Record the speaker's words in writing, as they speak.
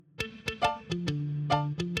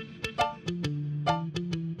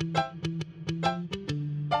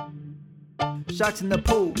Sharks in the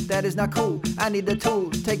pool, that is not cool. I need the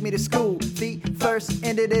tools, take me to school. Feet first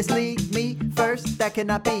into this league, me first, that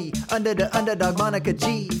cannot be. Under the underdog, Monica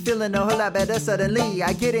G. Feeling a whole lot better suddenly.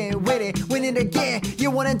 I get in with it, winning again. You're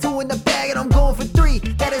 1 and 2 in the bag, and I'm going for 3.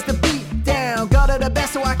 That is the beat down. God of the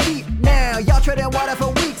best, so I keep. Now, y'all treading water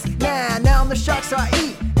for weeks. Now I'm the shark, so I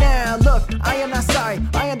eat. Now, look, I am not sorry.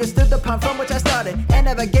 I understood the pun from which I started. And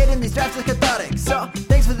navigating these drafts is cathartic. So,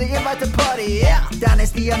 thanks for the invite to party, yeah.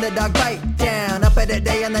 Dynasty underdog bite down. Up at the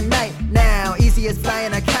day and the night. Now, easy as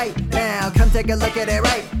flying a kite. Now, come take a look at it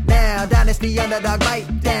right now. Dynasty underdog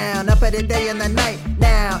bite down. Up at the day and the night.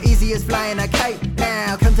 Now, easy as flying a kite.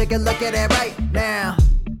 Now, come take a look at it right now.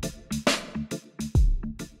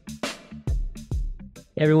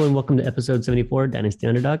 Hey everyone, welcome to episode 74, Dynasty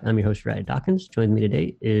Underdog. I'm your host, Ryan Dawkins. Joining me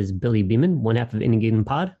today is Billy Beeman, one half of Inning Game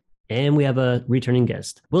Pod, and we have a returning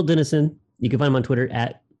guest, Will Dennison. You can find him on Twitter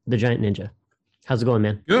at The Giant Ninja. How's it going,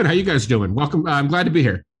 man? Good. How you guys doing? Welcome. I'm glad to be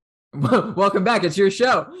here. Welcome back. It's your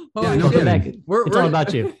show. Yeah, no Welcome back. It's all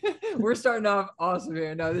about you. We're starting off awesome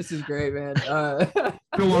here. No, this is great, man. It's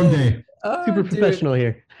been a long day. Super professional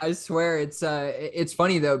here. I swear it's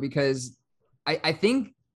funny though, because I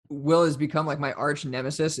think Will has become like my arch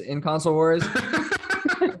nemesis in Console Wars.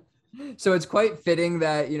 So it's quite fitting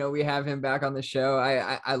that, we have him back on the show.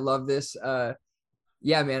 I love this.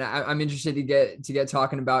 Yeah, man, I'm interested to get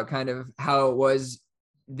talking about kind of how it was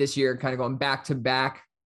this year, kind of going back to back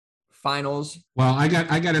finals. Well, I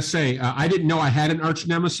got to say, I didn't know I had an arch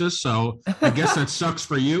nemesis, so I guess that sucks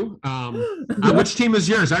for you. Which team is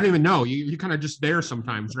yours? I don't even know. You kind of just there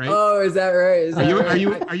sometimes, right? Oh, is that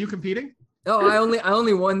right? Are you competing? Oh, I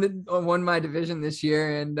only won my division this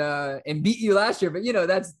year and beat you last year, but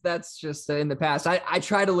that's just in the past. I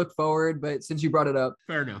try to look forward, but since you brought it up,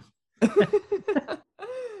 fair enough.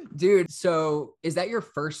 Dude, so is that your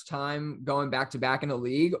first time going back to back in the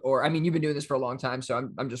league? Or, I mean, you've been doing this for a long time, so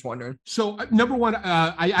I'm just wondering. So number one,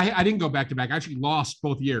 I didn't go back to back. I actually lost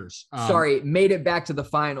both years. Sorry, made it back to the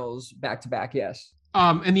finals back to back. Yes.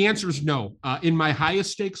 And the answer is no. In my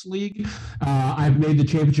highest stakes league, I've made the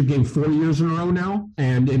championship game 4 years in a row now.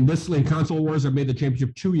 And in this league, Console Wars, I've made the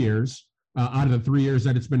championship 2 years out of the 3 years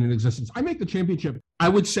that it's been in existence. I make the championship, I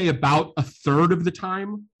would say, about a third of the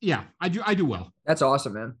time. Yeah, I do well. That's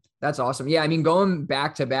awesome, man. That's awesome. Yeah, I mean, going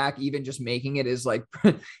back to back, even just making it is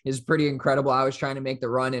pretty incredible. I was trying to make the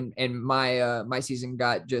run, and my season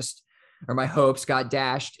my hopes got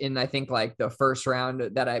dashed in, I think, like the first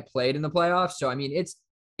round that I played in the playoffs. So, I mean,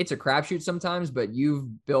 it's a crapshoot sometimes, but you've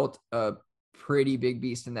built a pretty big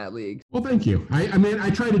beast in that league. Well, thank you. I mean,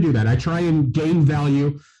 I try to do that. I try and gain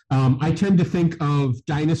value. I tend to think of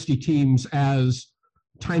dynasty teams as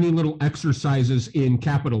tiny little exercises in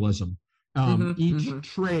capitalism. Each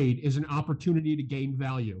trade is an opportunity to gain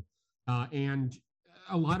value. And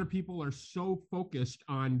a lot of people are so focused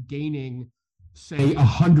on gaining, say,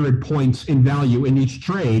 100 points in value in each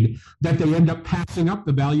trade that they end up passing up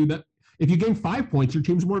the value that if you gain 5 points, your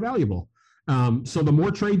team's more valuable. So the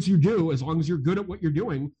more trades you do, as long as you're good at what you're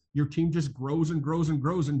doing, your team just grows and grows and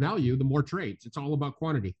grows in value. The more trades, it's all about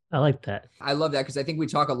quantity. I like that. I love that, because I think we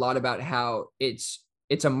talk a lot about how it's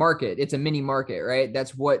a market. It's a mini market, right?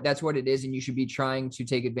 That's what it is. And you should be trying to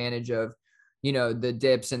take advantage of, the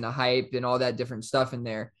dips and the hype and all that different stuff in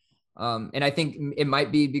there. And I think it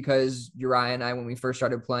might be because Uriah and I, when we first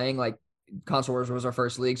started playing, like Console Wars was our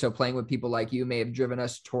first league. So playing with people like you may have driven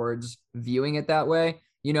us towards viewing it that way,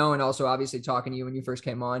 and also obviously talking to you when you first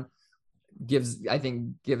came on gives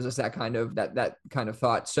us that kind of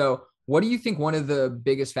thought. So what do you think one of the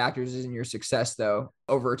biggest factors is in your success though,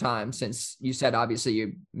 over time, since you said, obviously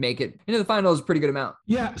you make it into the finals a pretty good amount?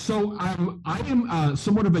 Yeah. So I am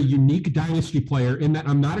somewhat of a unique dynasty player in that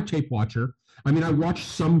I'm not a tape watcher. I mean, I watch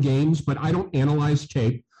some games, but I don't analyze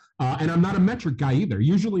tape. And I'm not a metric guy either.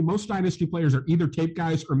 Usually most dynasty players are either tape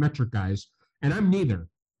guys or metric guys. And I'm neither.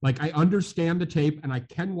 Like, I understand the tape and I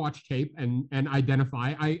can watch tape and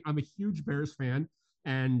identify. I'm a huge Bears fan.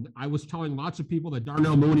 And I was telling lots of people that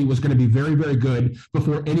Darnell Mooney was going to be very, very good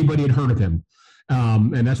before anybody had heard of him.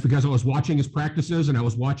 And that's because I was watching his practices and I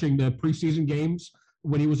was watching the preseason games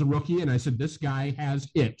when he was a rookie. And I said, this guy has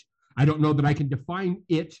it. I don't know that I can define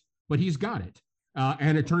it, but he's got it.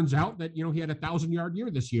 And it turns out that, he had a 1,000-yard year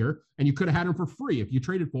this year, and you could have had him for free if you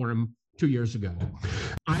traded for him 2 years ago.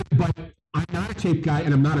 But I'm not a tape guy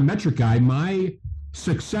and I'm not a metric guy. My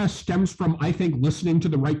success stems from, I think, listening to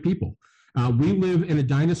the right people. We live in a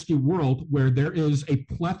dynasty world where there is a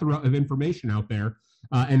plethora of information out there.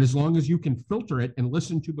 And as long as you can filter it and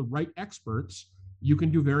listen to the right experts, you can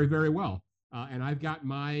do very, very well. And I've got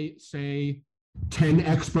my, say, 10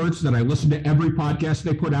 experts that I listen to every podcast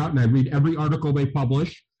they put out, and I read every article they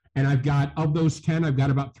publish. And of those 10, I've got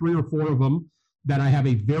about 3 or 4 of them that I have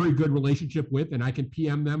a very good relationship with, and I can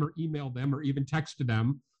PM them or email them or even text to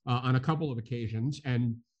them on a couple of occasions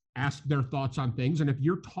and ask their thoughts on things. And if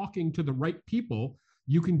you're talking to the right people,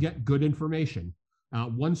 you can get good information.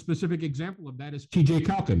 One specific example of that is TJ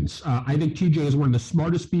Calkins. I think TJ is one of the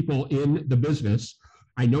smartest people in the business.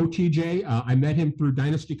 I know TJ. I met him through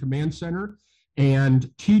Dynasty Command Center, and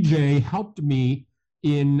TJ helped me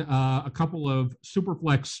in a couple of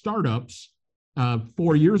Superflex startups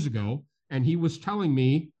 4 years ago. And he was telling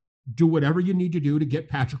me, do whatever you need to do to get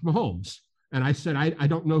Patrick Mahomes. And I said, I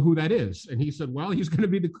don't know who that is. And he said, well, he's going to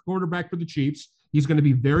be the quarterback for the Chiefs. He's going to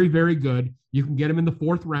be very, very good. You can get him in the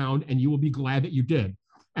 4th round, and you will be glad that you did.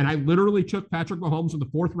 And I literally took Patrick Mahomes in the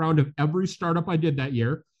 4th round of every startup I did that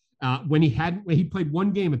year. When he played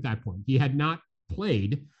one game at that point. He had not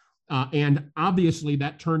played. And obviously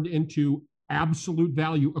that turned into absolute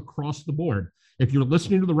value across the board. If you're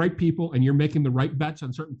listening to the right people and you're making the right bets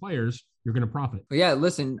on certain players, you're going to profit. But yeah,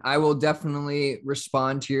 listen, I will definitely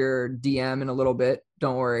respond to your DM in a little bit.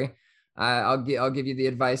 Don't worry. I'll give you the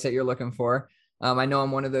advice that you're looking for. I know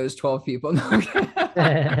I'm one of those 12 people.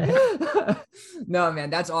 No, man,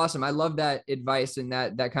 that's awesome. I love that advice and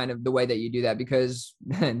that kind of the way that you do that, because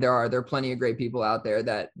there are plenty of great people out there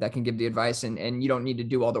that can give the advice, and you don't need to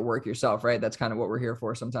do all the work yourself, right? That's kind of what we're here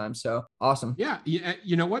for sometimes. So awesome. Yeah.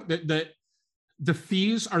 You know what? The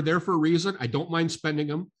fees are there for a reason. I don't mind spending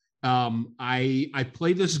them. I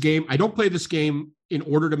play this game. I don't play this game in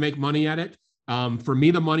order to make money at it. For me,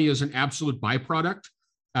 the money is an absolute byproduct.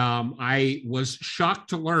 I was shocked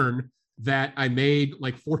to learn that I made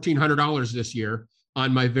like $1,400 this year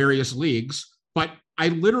on my various leagues, but I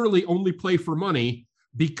literally only play for money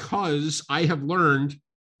because I have learned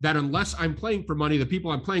that unless I'm playing for money, the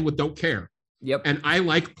people I'm playing with don't care. Yep. And I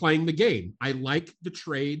like playing the game. I like the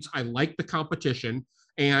trades. I like the competition.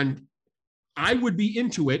 And I would be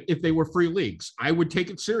into it if they were free leagues. I would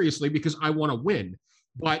take it seriously because I want to win.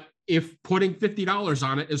 But if putting $50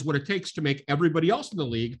 on it is what it takes to make everybody else in the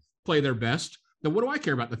league play their best, then what do I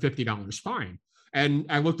care about the $50? Fine. And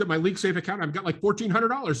I looked at my League Safe account. I've got like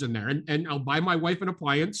 $1,400 in there, and I'll buy my wife an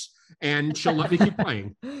appliance and she'll let me keep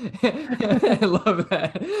playing. I love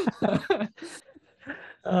that.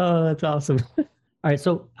 Oh, that's awesome. All right.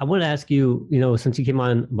 So I want to ask you, since you came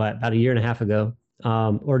on about a year and a half ago,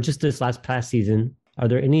 or just this past season, are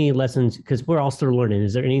there any lessons, because we're all still learning,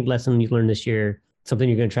 is there any lesson you learned this year, something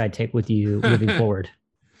you're going to try to take with you moving forward?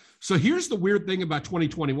 So here's the weird thing about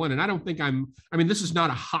 2021. And I don't think this is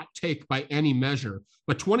not a hot take by any measure,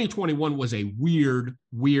 but 2021 was a weird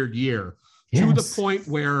year. Yes. To the point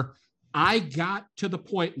where I got to the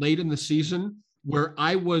point late in the season where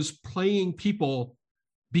I was playing people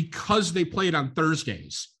because they played on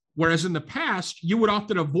Thursdays. Whereas in the past, you would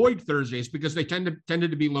often avoid Thursdays because they tended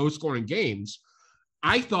to be low scoring games.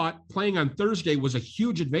 I thought playing on Thursday was a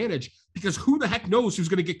huge advantage because who the heck knows who's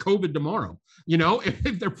going to get COVID tomorrow?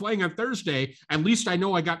 If they're playing on Thursday, at least I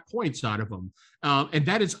know I got points out of them. And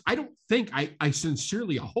that is, I don't think, I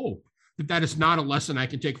sincerely hope that is not a lesson I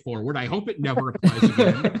can take forward. I hope it never applies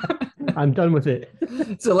again. I'm done with it.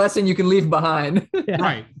 It's a lesson you can leave behind. Yeah.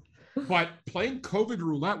 Right. But playing COVID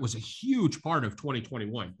roulette was a huge part of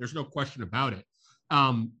 2021. There's no question about it.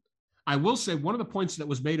 I will say one of the points that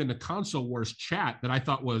was made in the Console Wars chat that I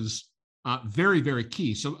thought was very, very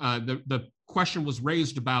key. So the question was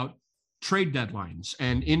raised about trade deadlines.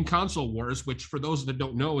 And in Console Wars, which for those that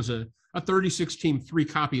don't know is a 36-team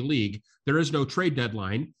 3-copy league, there is no trade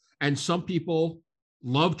deadline. And some people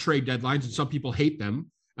love trade deadlines and some people hate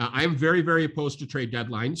them. I am very, very opposed to trade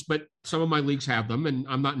deadlines, but some of my leagues have them and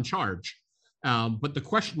I'm not in charge. But the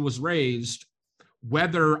question was raised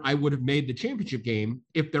whether I would have made the championship game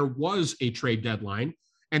if there was a trade deadline.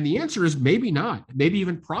 And the answer is maybe not, maybe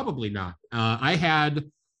even probably not. I had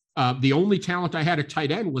the only talent I had at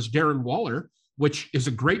tight end was Darren Waller, which is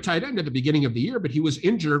a great tight end at the beginning of the year, but he was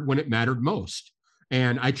injured when it mattered most.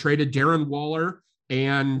 And I traded Darren Waller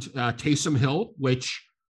and Taysom Hill, which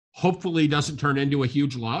hopefully doesn't turn into a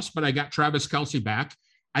huge loss, but I got Travis Kelce back.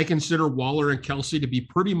 I consider Waller and Kelce to be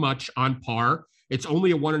pretty much on par. It's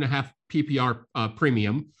only a 1.5 PPR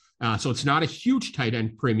premium. So it's not a huge tight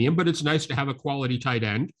end premium, but it's nice to have a quality tight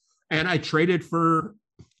end. And I traded for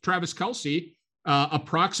Travis Kelce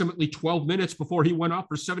approximately 12 minutes before he went off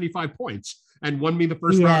for 75 points and won me the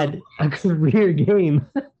first round. He had a career game.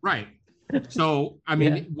 Right. So,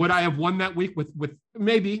 would I have won that week with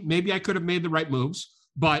maybe I could have made the right moves,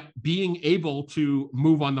 but being able to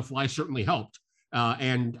move on the fly certainly helped.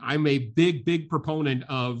 And I'm a big proponent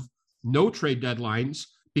of no trade deadlines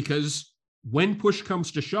because when push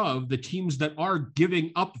comes to shove, the teams that are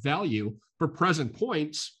giving up value for present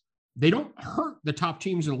points they don't hurt the top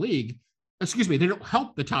teams in the league. Excuse me, they don't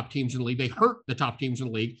help the top teams in the league. They hurt the top teams in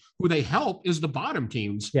the league. Who they help is the bottom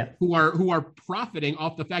teams who are profiting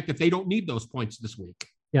off the fact that they don't need those points this week.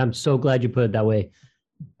 Yeah, I'm so glad you put it that way.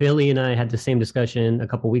 Billy and I had the same discussion a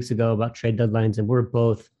couple of weeks ago about trade deadlines, and we're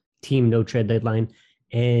both team no trade deadline.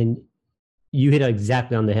 And you hit it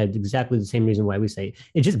exactly on the head, exactly the same reason why we say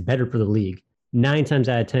it's just better for the league. 9 times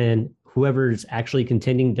out of 10, whoever's actually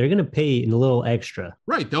contending, they're going to pay in a little extra.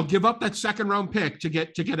 Right. They'll give up that second round pick to get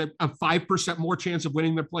a 5% more chance of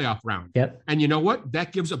winning their playoff round. Yep. And you know what?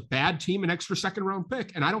 That gives a bad team an extra second round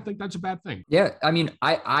pick. And I don't think that's a bad thing. Yeah. I mean,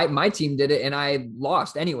 my team did it and I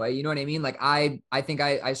lost anyway. You know what I mean? Like I think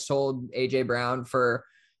I sold AJ Brown for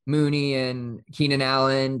Mooney and Keenan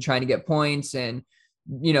Allen trying to get points, and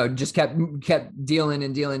just kept dealing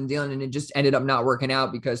and it just ended up not working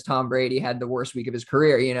out because Tom Brady had the worst week of his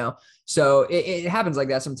career, so it happens like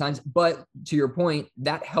that sometimes. But to your point,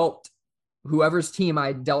 that helped whoever's team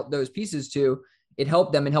I dealt those pieces to. It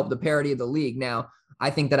helped them and helped the parity of the league. Now I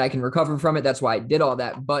think that I can recover from it. That's why I did all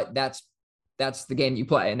that, but that's the game you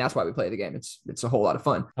play, and that's why we play the game. It's a whole lot of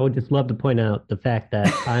fun. I would just love to point out the fact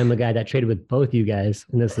that I'm a guy that traded with both you guys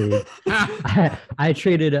in this league. I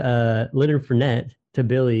traded Leonard Fournette to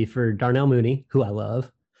Billy for Darnell Mooney, who I love.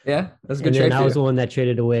 Yeah, that's a good and trade. And I was the one that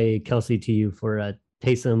traded away Kelsey to you for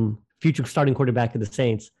Taysom, future starting quarterback of the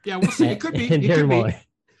Saints. Yeah, we'll see. It could be. And Darren Waller.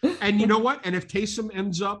 And you know what? And if Taysom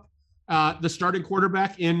ends up the starting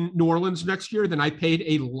quarterback in New Orleans next year, then I paid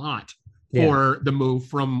a lot for the move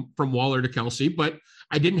from Waller to Kelsey. But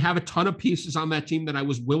I didn't have a ton of pieces on that team that I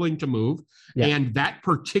was willing to move. Yeah. And that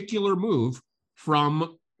particular move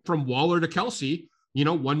from Waller to Kelsey,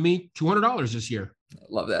 won me $200 this year.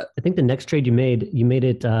 Love that. I think the next trade you made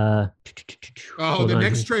it. The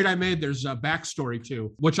next trade I made, there's a backstory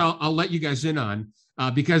too, which I'll let you guys in on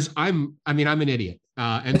because I'm an idiot.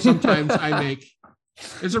 And sometimes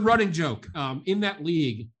it's a running joke. In that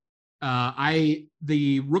league,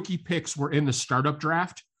 the rookie picks were in the startup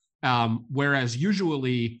draft, whereas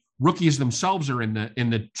usually rookies themselves are in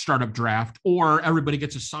the startup draft, or everybody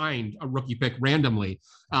gets assigned a rookie pick randomly.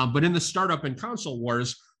 But in the startup and console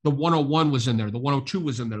wars, the 101 was in there, the 102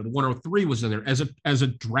 was in there, the 103 was in there as a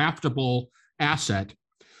draftable asset.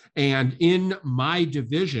 And in my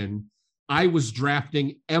division, I was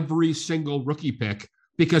drafting every single rookie pick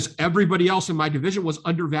because everybody else in my division was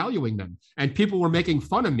undervaluing them. And people were making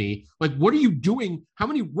fun of me. Like, what are you doing? How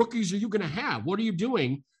many rookies are you going to have? What are you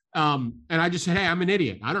doing? And I just said, hey, I'm an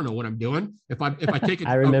idiot. I don't know what I'm doing. If I take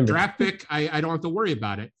a draft pick, I don't have to worry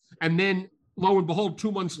about it. And then lo and behold,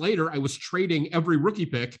 2 months later, I was trading every rookie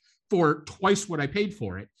pick for twice what I paid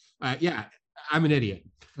for it. Yeah, I'm an idiot.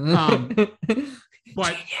 But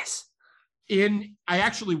Genius. I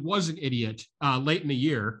actually was an idiot late in the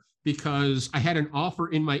year because I had an offer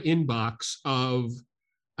in my inbox of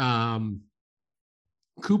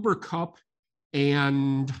Cooper Kupp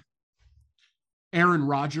and Aaron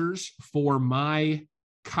Rodgers for my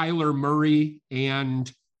Kyler Murray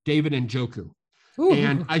and David Njoku. Ooh.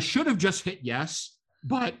 And I should have just hit yes,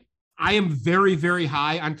 but I am very, very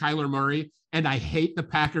high on Kyler Murray, and I hate the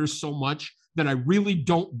Packers so much that I really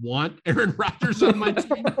don't want Aaron Rodgers on my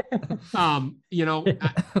team.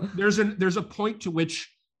 There's a point to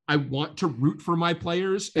which I want to root for my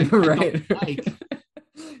players, and right.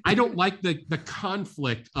 I don't like the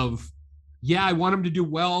conflict of, yeah, I want him to do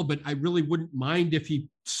well, but I really wouldn't mind if he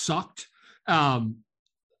sucked.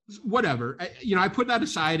 Whatever. I put that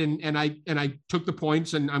aside and I took the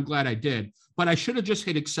points, and I'm glad I did. But I should have just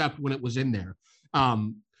hit accept when it was in there.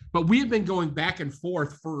 But we have been going back and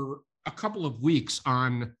forth for a couple of weeks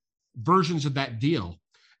on versions of that deal.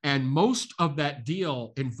 And most of that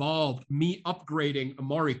deal involved me upgrading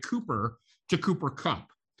Amari Cooper to Cooper Kupp.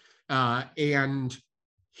 And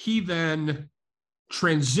he then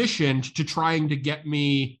transitioned to trying to get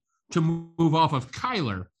me to move off of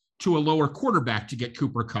Kyler to a lower quarterback to get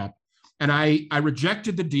Cooper Kupp. And I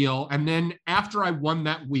rejected the deal. And then after I won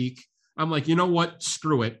that week, I'm like, you know what?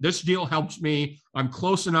 Screw it. This deal helps me. I'm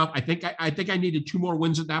close enough. I think I needed 2 more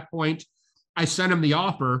wins at that point. I sent him the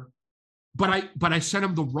offer, but I sent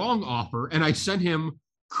him the wrong offer, and I sent him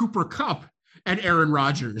Cooper Kupp and Aaron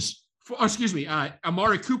Rodgers.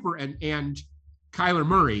 Amari Cooper and Kyler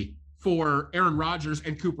Murray for Aaron Rodgers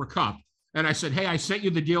and Cooper Kupp. And I said, hey, I sent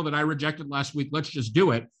you the deal that I rejected last week. Let's just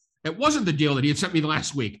do it. It wasn't the deal that he had sent me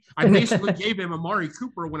last week. I basically gave him Amari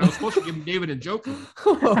Cooper when I was supposed to give him David Njoku.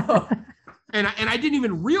 And I didn't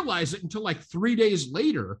even realize it until like 3 days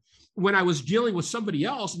later when I was dealing with somebody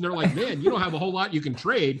else. And they're like, man, you don't have a whole lot you can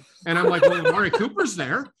trade. And I'm like, well, Amari Cooper's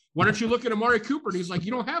there. why don't you look at Amari Cooper? And he's like,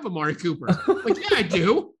 you don't have Amari Cooper. I'm like, yeah, I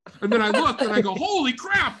do. And then I look and I go, holy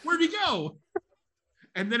crap, where'd he go?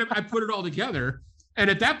 And then I put it all together. And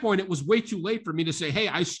at that point, it was way too late for me to say, hey,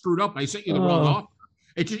 I screwed up. I sent you the wrong offer.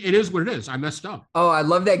 It is what it is. I messed up. Oh, I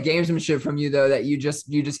love that gamesmanship from you, though, that you just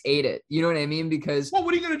ate it. You know what I mean? Because well,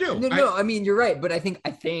 what are you going to do? No, I mean, you're right. But I think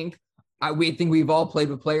we've all played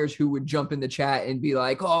with players who would jump in the chat and be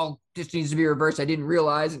like, oh, this needs to be reversed. I didn't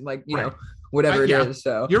realize. And like, you know, whatever it is.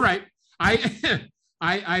 So you're right. I've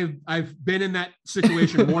been in that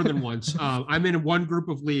situation more than once. I'm in one group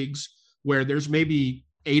of leagues where there's maybe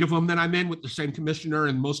 8 of them that I'm in with the same commissioner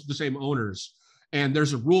and most of the same owners. And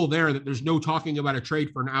there's a rule there that there's no talking about a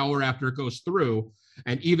trade for an hour after it goes through.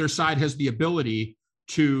 And either side has the ability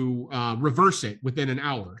to reverse it within an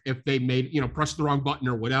hour if they press the wrong button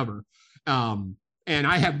or whatever. And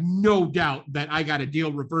I have no doubt that I got a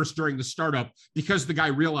deal reversed during the startup because the guy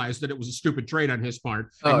realized that it was a stupid trade on his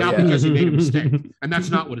part and not because he made a mistake. And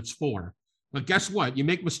that's not what it's for. But guess what? You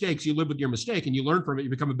make mistakes, you live with your mistake, and you learn from it, you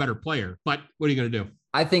become a better player. But what are you going to do?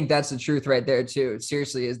 I think that's the truth right there, too.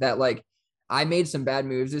 Seriously, is that like I made some bad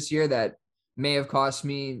moves this year that may have cost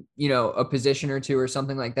me, a position or two or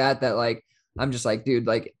something like that, that like, I'm just like, dude,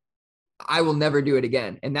 like, I will never do it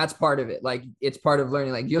again. And that's part of it. Like, it's part of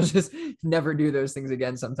learning. Like, you'll just never do those things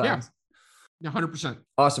again sometimes. Yeah, 100%.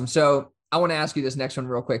 Awesome. So I want to ask you this next one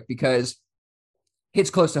real quick because it's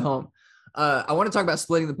close to home. I want to talk about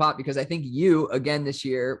splitting the pot because I think you, again, this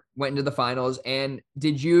year went into the finals. And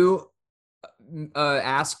did you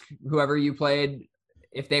ask whoever you played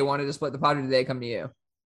if they wanted to split the pot, or did they come to you?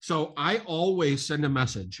 So I always send a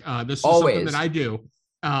message. This is something that I do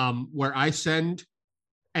where I send,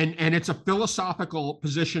 and it's a philosophical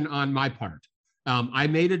position on my part. I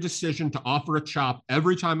made a decision to offer a chop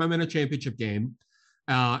every time I'm in a championship game,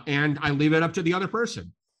 and I leave it up to the other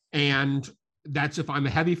person. And that's if I'm a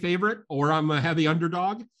heavy favorite or I'm a heavy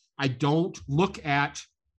underdog. I don't look at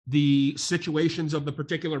the situations of the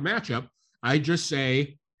particular matchup. I just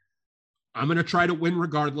say, I'm going to try to win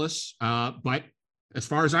regardless. But as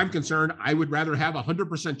far as I'm concerned, I would rather have a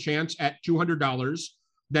 100% chance at $200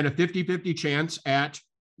 than a 50-50 chance at,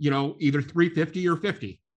 either 350 or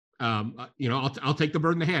 50. I'll take the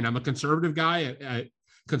bird in the hand. I'm a conservative guy,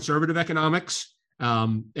 conservative economics,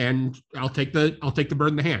 and I'll take the bird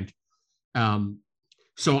in the hand.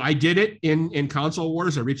 So I did it in console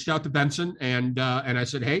wars. I reached out to Benson and I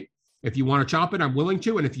said, hey, if you want to chop it, I'm willing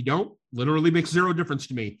to. And if you don't, literally makes zero difference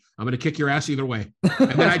to me. I'm going to kick your ass either way.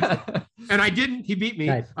 And then I didn't. He beat me.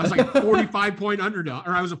 Nice. I was like 45-point underdog,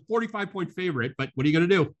 or I was a 45-point favorite. But what are you going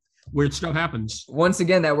to do? Weird stuff happens. Once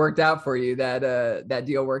again, that worked out for you. That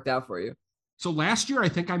deal worked out for you. So last year, I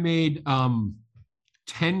think I made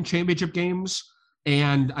 10 championship games,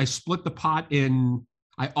 and I split the pot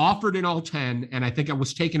I offered in all 10, and I think I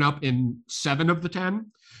was taken up in 7 of the 10.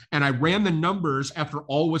 And I ran the numbers after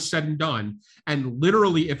all was said and done. And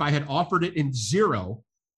literally, if I had offered it in 0,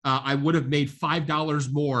 I would have made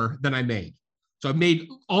 $5 more than I made. So I made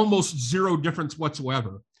almost zero difference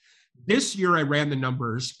whatsoever. This year, I ran the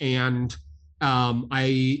numbers, and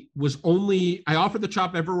I offered the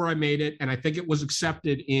chop everywhere I made it, and I think it was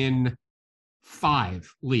accepted in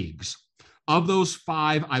 5 leagues. Of those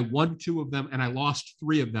 5, I won 2 of them, and I lost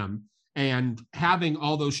 3 of them. And having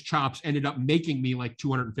all those chops ended up making me like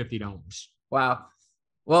 $250. Wow.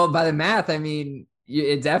 Well, by the math, I mean,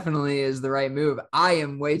 it definitely is the right move. I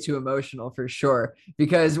am way too emotional for sure,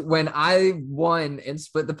 because when I won and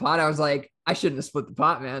split the pot, I was like, I shouldn't have split the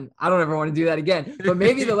pot, man. I don't ever want to do that again. But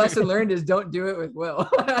maybe the lesson learned is don't do it with Will.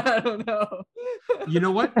 I don't know. You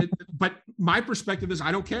know what? But my perspective is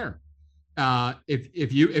I don't care.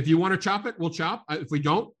 If you want to chop it, we'll chop. If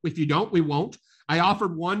you don't, we won't. I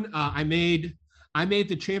offered one. I made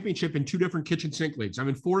the championship in 2 different kitchen sink leagues. I'm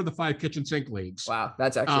in 4 of the 5 kitchen sink leagues. Wow,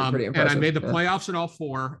 that's actually pretty impressive. And I made the playoffs in all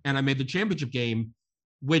 4, and I made the championship game,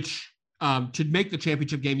 which to make the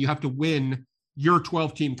championship game, you have to win your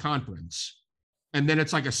 12-team conference, and then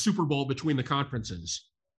it's like a Super Bowl between the conferences.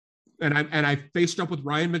 And I faced up with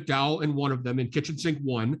Ryan McDowell in one of them in kitchen sink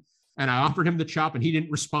 1, and I offered him the chop, and he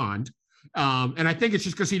didn't respond. And I think it's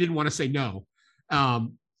just because he didn't want to say no.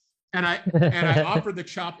 And I offered the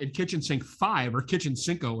chop in kitchen sink 5, or kitchen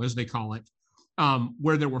cinco as they call it,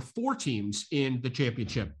 where there were 4 teams in the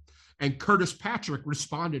championship. And Curtis Patrick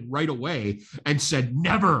responded right away and said,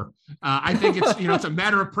 never. I think it's a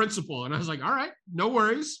matter of principle. And I was like, all right, no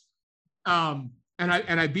worries. And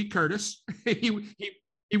I beat Curtis. He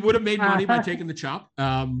would have made money by taking the chop.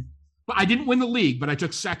 But I didn't win the league, but I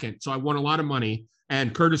took 2nd. So I won a lot of money,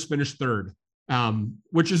 and Curtis finished 3rd.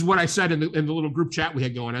 which is what I said in the little group chat we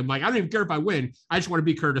had going. I'm like, I don't even care if I win. I just want to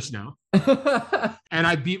beat Curtis now. And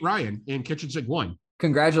I beat Ryan in Kitchen Sink 1.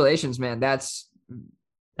 Congratulations, man. That's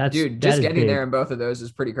dude, just getting there in both of those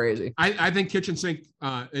is pretty crazy. I think Kitchen Sink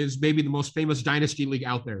is maybe the most famous dynasty league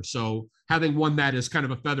out there. So having won that is kind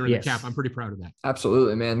of a feather in the cap. I'm pretty proud of that.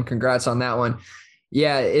 Absolutely, man. Congrats on that one.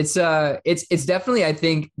 Yeah, it's definitely, I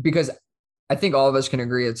think, because I think all of us can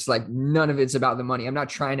agree, it's like none of it's about the money. I'm not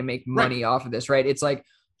trying to make money off of this, right? It's like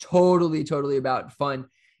totally about fun.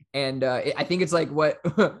 And I think it's like what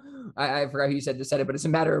I forgot who you said it, but it's a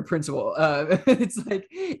matter of principle. It's like,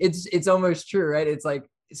 it's almost true, right? It's like,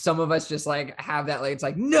 some of us just like have that, like, it's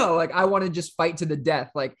like, no, like I want to just fight to the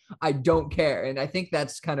death. Like, I don't care. And I think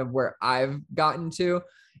that's kind of where I've gotten to,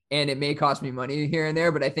 and it may cost me money here and there,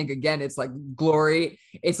 but I think again, it's like glory.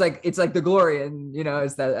 It's like the glory. And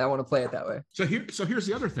it's that I want to play it that way. So here's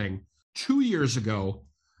the other thing. 2 years ago,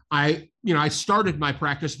 I started my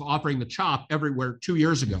practice of offering the chop everywhere 2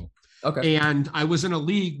 years ago. Okay. And I was in a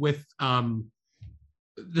league with the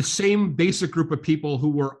same basic group of people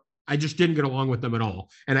who I just didn't get along with them at all.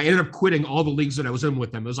 And I ended up quitting all the leagues that I was in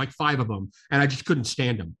with them. It was like 5 of them, and I just couldn't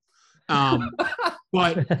stand them.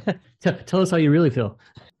 But tell us how you really feel.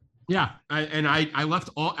 Yeah. I left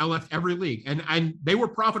every league, and they were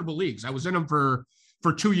profitable leagues. I was in them for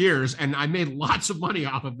 2 years, and I made lots of money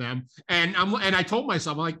off of them. And I told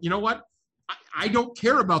myself, I'm like, you know what? I don't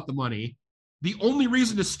care about the money. The only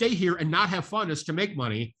reason to stay here and not have fun is to make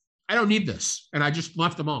money. I don't need this. And I just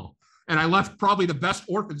left them all. And I left probably the best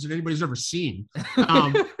orphans that anybody's ever seen.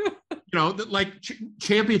 Like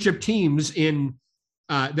championship teams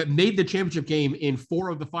that made the championship game in 4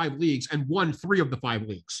 of the 5 leagues and won 3 of the 5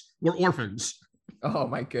 leagues were orphans. Oh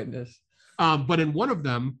my goodness. But in one of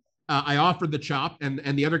them, I offered the chop, and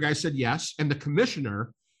the other guy said yes. And the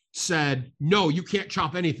commissioner said, no, you can't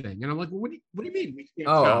chop anything. And I'm like, well, what do you mean we can't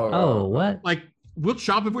chop? Oh, what? Like, we'll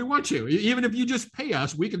chop if we want to. Even if you just pay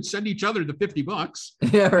us, we can send each other the $50.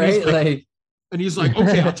 Yeah, right. And he's like,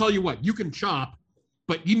 okay, I'll tell you what, you can chop,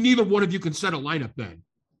 but neither one of you can set a lineup then.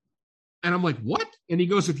 And I'm like, what? And he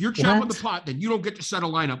goes, if you're chopping the pot, then you don't get to set a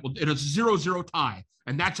lineup. It's a 0-0 tie,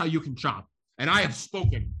 and that's how you can chop. And I have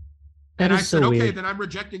spoken. And I said, okay, weird. Then I'm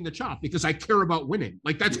rejecting the chop because I care about winning.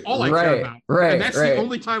 Like, that's all I care about. Right. And that's the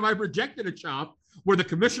only time I've rejected a chop where the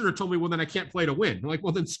commissioner told me, well, then I can't play to win. I'm like,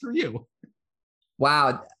 well, then screw you.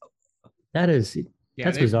 Wow. That's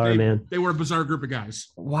bizarre, man. They were a bizarre group of guys.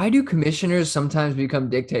 Why do commissioners sometimes become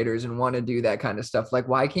dictators and want to do that kind of stuff? Like,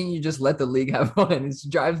 why can't you just let the league have fun? It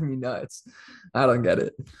drives me nuts. I don't get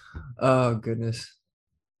it. Oh, goodness.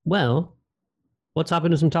 Well, let's hop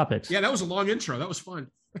into some topics. Yeah, that was a long intro. That was fun.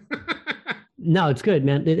 No, it's good,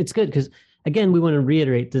 man. It's good because, again, we want to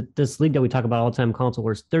reiterate that this league that we talk about all the time, Console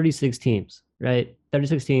Wars, 36 teams, right?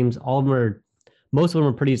 36 teams. Most of them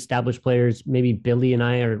are pretty established players. Maybe Billy and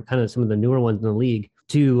I are kind of some of the newer ones in the league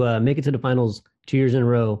to make it to the finals 2 years in a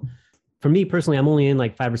row. For me personally, I'm only in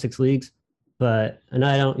like 5 or 6 leagues, and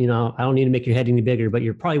I don't need to make your head any bigger, but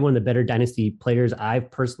you're probably one of the better dynasty players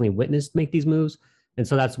I've personally witnessed make these moves. And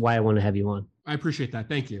so that's why I want to have you on. I appreciate that.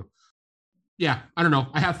 Thank you. Yeah. I don't know.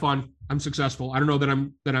 I have fun. I'm successful. I don't know that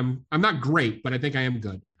I'm not great, but I think I am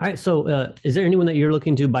good. All right. So is there anyone that you're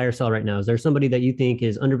looking to buy or sell right now? Is there somebody that you think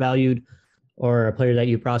is undervalued, or a player that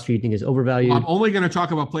you roster you think is overvalued? Well, I'm only going to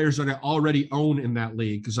talk about players that I already own in that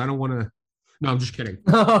league because I don't want to. No, I'm just kidding.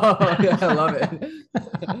 Oh, yeah, I love it.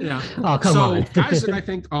 Yeah. Oh, come on. So guys that I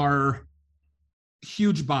think are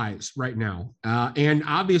huge buys right now, and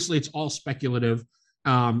obviously it's all speculative.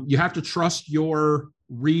 You have to trust your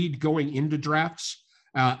read going into drafts.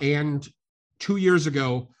 And 2 years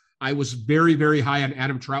ago, I was very, very high on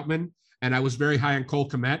Adam Troutman, and I was very high on Cole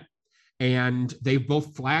Kmet. And they've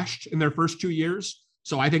both flashed in their first 2 years.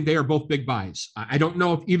 So I think they are both big buys. I don't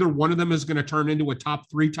know if either one of them is going to turn into a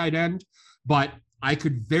top 3 tight end, but I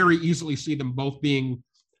could very easily see them both being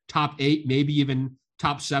top 8, maybe even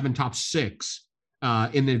top 7, top 6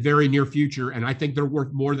 in the very near future. And I think they're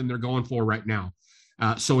worth more than they're going for right now.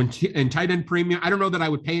 So in tight end premium, I don't know that I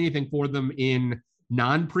would pay anything for them in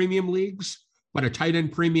non-premium leagues, but a tight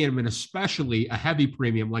end premium, and especially a heavy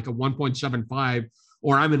premium like a 1.75,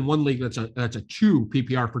 or I'm in one league that's a 2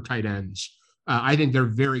 PPR for tight ends. I think they're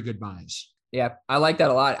very good buys. Yeah, I like that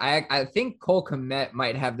a lot. I think Cole Kmet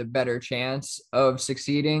might have the better chance of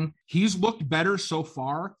succeeding. He's looked better so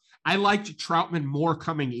far. I liked Troutman more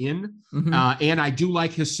coming in, and I do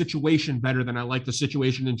like his situation better than I like the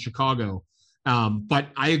situation in Chicago. But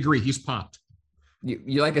I agree, he's popped.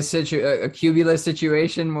 You like a cubulous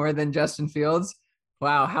situation more than Justin Fields?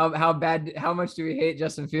 Wow, how bad? How much do we hate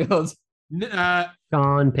Justin Fields?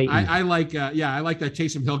 Sean Payton. I like that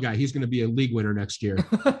Taysom Hill guy. He's going to be a league winner next year.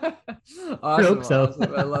 Awesome, hope so.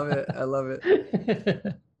 awesome. I love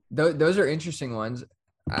it. Those are interesting ones.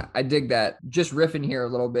 I dig that. Just riffing here a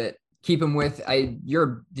little bit. Keep him with. Did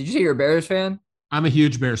you say you're a Bears fan? I'm a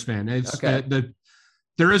huge Bears fan. It's okay.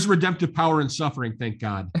 There is redemptive power in suffering. Thank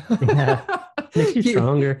God. Yeah. Makes you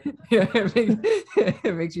stronger. Yeah,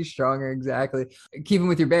 it makes you stronger. Exactly. Keep him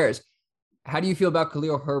with your Bears. How do you feel about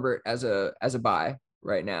Khalil Herbert as a buy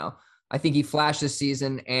right now? I think he flashed this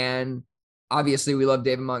season, and obviously we love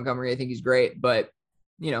David Montgomery. I think he's great, but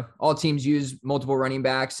all teams use multiple running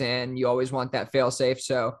backs, and you always want that fail safe.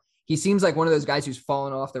 So he seems like one of those guys who's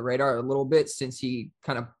fallen off the radar a little bit since he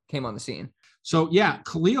kind of came on the scene. So yeah,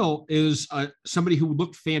 Khalil is somebody who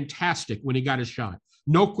looked fantastic when he got his shot.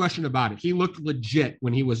 No question about it. He looked legit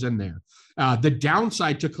when he was in there. The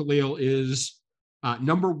downside to Khalil is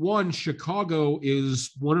number one, Chicago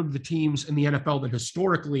is one of the teams in the NFL that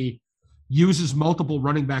historically uses multiple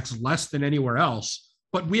running backs less than anywhere else,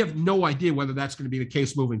 but we have no idea whether that's going to be the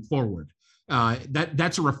case moving forward.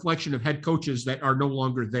 That's a reflection of head coaches that are no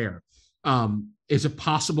longer there. Is it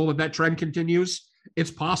possible that trend continues?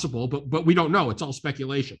 It's possible, but we don't know. It's all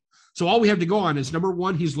speculation. So all we have to go on is, number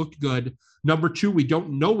one, he's looked good. Number two, we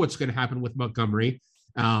don't know what's going to happen with Montgomery.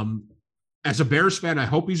 As a Bears fan, I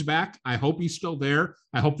hope he's back. I hope he's still there.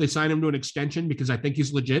 I hope they sign him to an extension because I think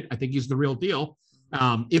he's legit. I think he's the real deal.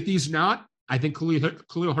 If he's not, I think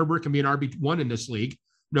Khalil Herbert can be an RB1 in this league.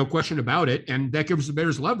 No question about it. And that gives the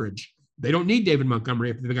Bears leverage. They don't need David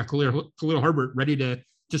Montgomery if they got Khalil Herbert ready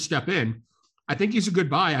to step in. I think he's a good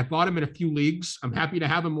buy. I bought him in a few leagues. I'm happy to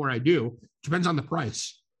have him where I do. Depends on the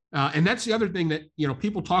price. And that's the other thing that,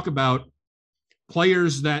 people talk about,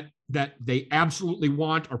 players that they absolutely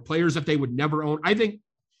want or players that they would never own. I think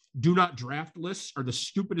do not draft lists are the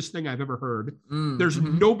stupidest thing I've ever heard. There's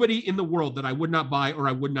nobody in the world that I would not buy or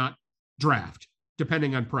I would not draft,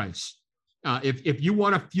 depending on price. If you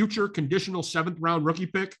want a future conditional 7th round rookie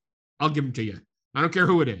pick, I'll give them to you. I don't care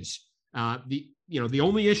who it is. The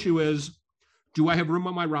only issue is, do I have room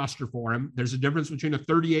on my roster for him? There's a difference between a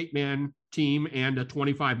 38-man team and a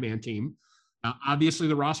 25-man team. Obviously,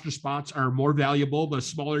 the roster spots are more valuable the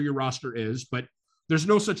smaller your roster is, but there's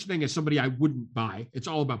no such thing as somebody I wouldn't buy. It's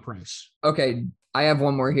all about price. Okay, I have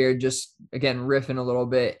one more here, just, again, riffing a little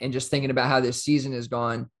bit and just thinking about how this season has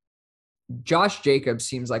gone. Josh Jacobs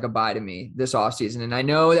seems like a buy to me this offseason, and I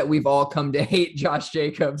know that we've all come to hate Josh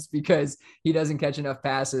Jacobs because he doesn't catch enough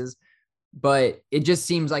passes, but it just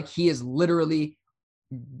seems like he is literally,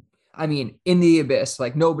 in the abyss.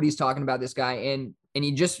 Like, nobody's talking about this guy, and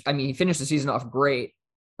he finished the season off great,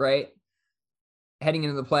 right? Heading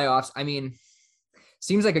into the playoffs.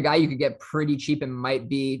 Seems like a guy you could get pretty cheap and might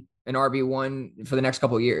be an RB1 for the next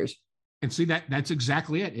couple of years. And see, that's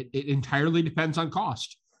exactly it. It entirely depends on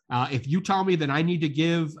cost. If you tell me that I need to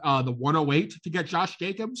give the 108 to get Josh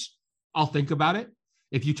Jacobs, I'll think about it.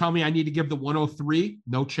 If you tell me I need to give the 103,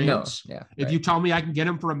 no chance. No, yeah, if you tell me I can get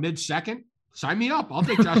him for a mid-second, sign me up. I'll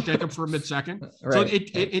take Josh Jacobs for a mid-second. Right. So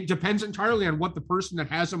it depends entirely on what the person that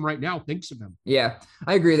has him right now thinks of him. Yeah,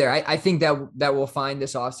 I agree there. I think that we'll find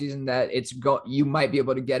this offseason that you might be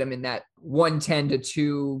able to get him in that 110 to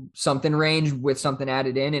 2 something range with something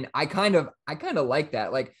added in. And I kind of like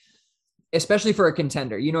that. Like, especially for a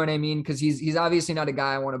contender, you know what I mean? Because he's obviously not a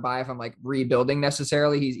guy I want to buy if I'm like rebuilding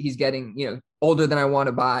necessarily. He's getting, older than I want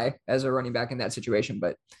to buy as a running back in that situation.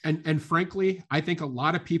 But and frankly, I think a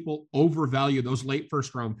lot of people overvalue those late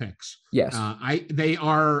first round picks. Yes.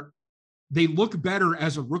 They look better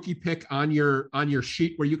as a rookie pick on your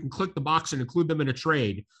sheet where you can click the box and include them in a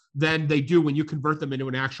trade than they do when you convert them into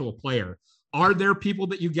an actual player. Are there people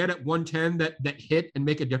that you get at 110 that hit and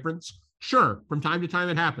make a difference? Sure. From time to time,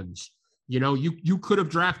 it happens. You could have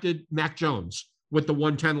drafted Mac Jones with the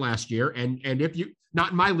 110 last year. And if you,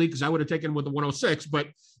 not in my league, because I would have taken him with the 106, but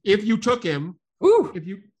if you took him,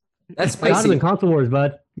 that's spicy. Got him in Console Wars,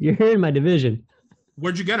 bud. You're in my division.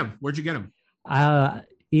 Where'd you get him?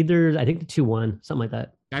 Either, I think the 2-1, something like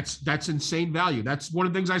that. That's insane value. That's one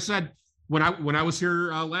of the things I said when I was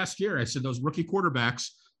here last year. I said those rookie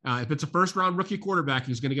quarterbacks, if it's a first round rookie quarterback,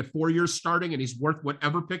 he's going to get 4 years starting and he's worth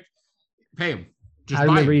whatever pick, pay him. I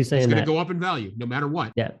remember you saying he's that. Going to go up in value no matter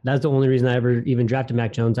what. Yeah, that's the only reason I ever even drafted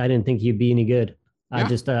Mac Jones. I didn't think he'd be any good. I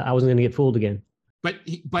wasn't going to get fooled again. But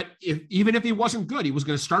even if he wasn't good, he was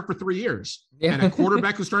going to start for 3 years. Yeah. And a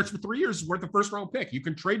quarterback who starts for 3 years is worth a first round pick. You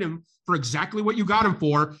can trade him for exactly what you got him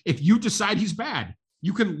for. If you decide he's bad,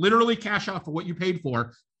 you can literally cash out for what you paid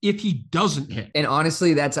for if he doesn't hit. And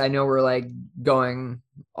honestly, I know we're like going,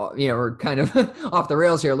 we're kind of off the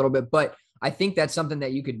rails here a little bit, but I think that's something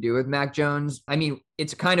that you could do with Mac Jones. I mean,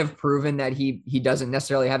 it's kind of proven that he doesn't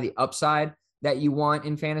necessarily have the upside that you want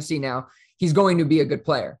in fantasy. Now, he's going to be a good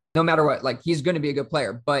player no matter what. Like, he's going to be a good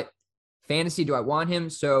player, but fantasy, do I want him?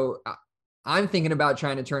 So I'm thinking about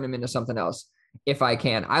trying to turn him into something else if I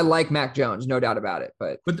can. I like Mac Jones, no doubt about it.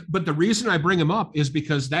 But the reason I bring him up is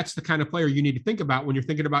because that's the kind of player you need to think about when you're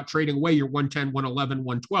thinking about trading away your 110, 111,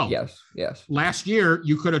 112. Yes. Last year,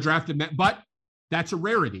 you could have drafted that, but that's a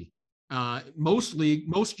rarity.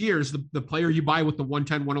 Most years, the player you buy with the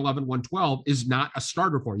 110, 111, 112 is not a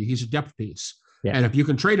starter for you. He's a depth piece. Yeah. And if you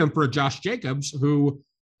can trade him for a Josh Jacobs, who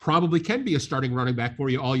probably can be a starting running back for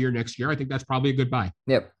you all year next year, I think that's probably a good buy.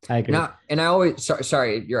 Yep. I agree. And I always,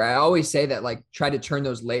 I always say that, like, try to turn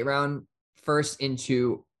those late round first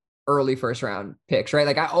into early first round picks, right?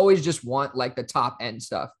 Like, I always just want like the top end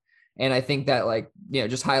stuff. And I think that, like,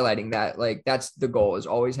 just highlighting that, like, that's the goal, is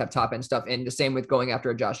always have top end stuff. And the same with going after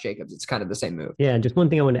a Josh Jacobs. It's kind of the same move. Yeah. And just one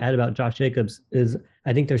thing I want to add about Josh Jacobs is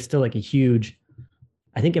I think there's still like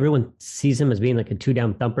I think everyone sees him as being like a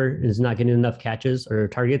 2-down thumper, is not getting enough catches or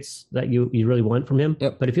targets that you really want from him.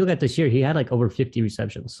 Yep. But if you look at this year, he had like over 50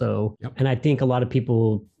 receptions. So, And I think a lot of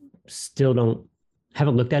people still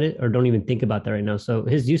haven't looked at it or don't even think about that right now. So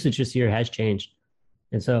his usage this year has changed.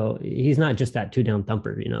 And so he's not just that 2-down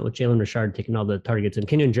thumper, with Jalen Richard taking all the targets, and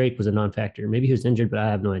Kenyon Drake was a non-factor. Maybe he was injured, but I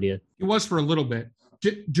have no idea. He was for a little bit.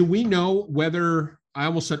 Do we know whether, I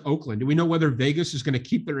almost said Oakland, do we know whether Vegas is going to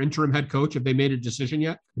keep their interim head coach? Have they made a decision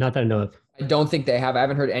yet? Not that I know of. I don't think they have. I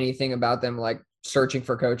haven't heard anything about them like searching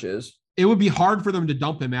for coaches. It would be hard for them to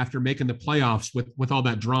dump him after making the playoffs with all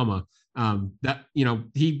that drama.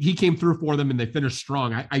 He came through for them and they finished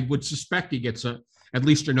strong. I would suspect he gets at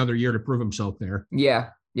least another year to prove himself there.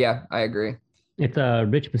 Yeah, I agree. It's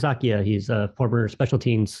Rich Bisaccia. He's a former special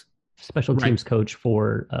teams coach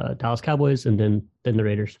for Dallas Cowboys and then the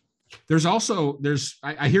Raiders.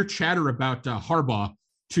 I hear chatter about Harbaugh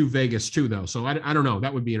to Vegas too, though. So I don't know.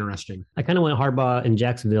 That would be interesting. I kind of want Harbaugh in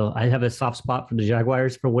Jacksonville. I have a soft spot for the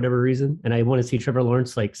Jaguars for whatever reason, and I want to see Trevor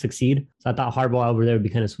Lawrence like succeed. So I thought Harbaugh over there would be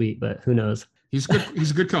kind of sweet, but who knows? He's good.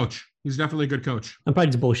 He's a good coach. He's definitely a good coach. I'm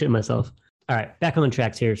probably just bullshitting myself. All right, back on the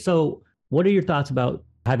tracks here. So what are your thoughts about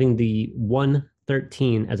having the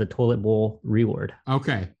 113 as a toilet bowl reward?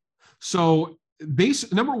 Okay. So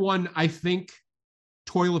number one, I think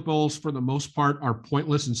toilet bowls for the most part are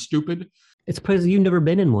pointless and stupid. It's because you've never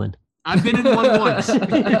been in one. I've been in one once. in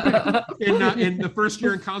the first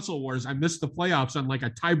year in Console Wars, I missed the playoffs on like a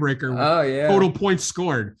tiebreaker with total points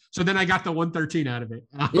scored. So then I got the 113 out of it.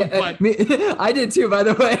 I did too, by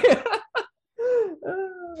the way.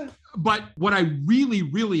 But what I really,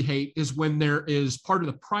 really hate is when there is part of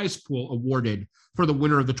the prize pool awarded for the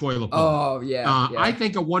winner of the toilet bowl. Oh, yeah. I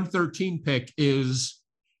think a 113 pick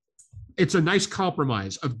it's a nice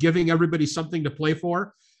compromise of giving everybody something to play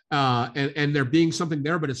for. And there being something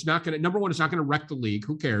there, but it's not going to, number one, it's not going to wreck the league.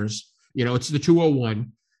 Who cares? It's the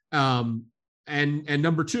 201. And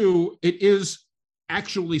number two, it is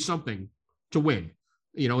actually something to win.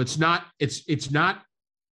 It's not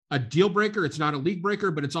a deal breaker. It's not a league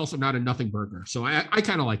breaker, but it's also not a nothing burger. So I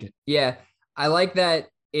kind of like it. Yeah. I like that.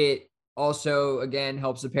 It also, again,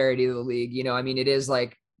 helps the parity of the league. It is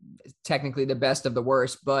like technically the best of the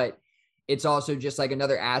worst, but it's also just like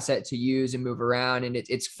another asset to use and move around, and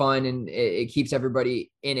it's fun, and it keeps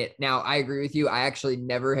everybody in it. Now, I agree with you. I actually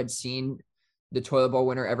never had seen the toilet bowl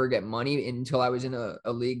winner ever get money until I was in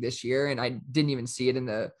a league this year, and I didn't even see it in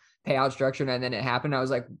the payout structure. And then it happened. I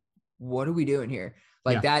was like, what are we doing here?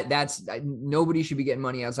 Like that's nobody should be getting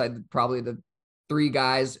money outside probably the 3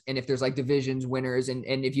 guys. And if there's like divisions winners and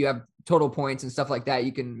if you have total points and stuff like that,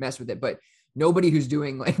 you can mess with it. But nobody who's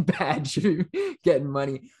doing like bad should be getting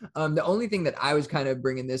money. The only thing that I was kind of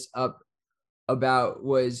bringing this up about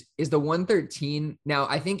is the 113. Now,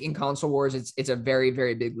 I think in Console Wars, it's a very,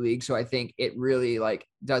 very big league. So I think it really like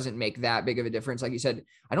doesn't make that big of a difference. Like you said,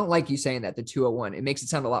 I don't like you saying that, the 201. It makes it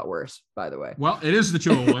sound a lot worse, by the way. Well, it is the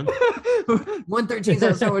 201. 113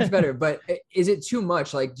 sounds so much better, but is it too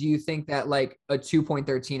much? Like, do you think that like a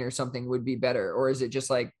 2.13 or something would be better? Or is it just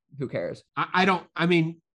like, who cares?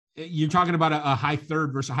 You're talking about a high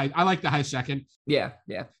third versus I like the high second. Yeah.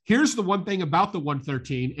 Here's the one thing about the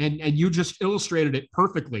 113, and you just illustrated it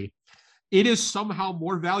perfectly. It is somehow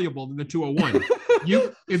more valuable than the 201.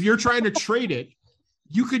 If you're trying to trade it,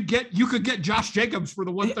 you could get Josh Jacobs for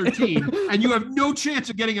the 113, and you have no chance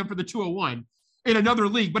of getting him for the 201 in another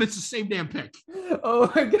league, but it's the same damn pick.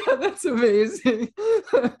 Oh my God, that's amazing.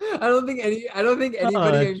 I don't think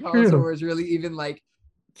anybody in Console Wars really even like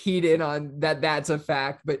keyed in on that's a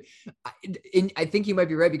fact, but I think you might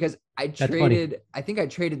be right, because I traded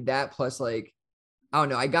that plus like I don't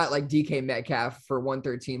know. I got like DK Metcalf for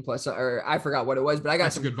 113 plus, or I forgot what it was, but I got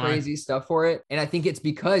That's some crazy stuff for it. And I think it's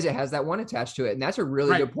because it has that one attached to it. And that's a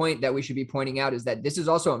really good point that we should be pointing out, is that this is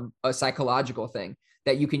also a psychological thing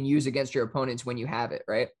that you can use against your opponents when you have it,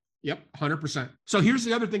 right? Yep, 100%. So here's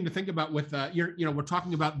the other thing to think about with we're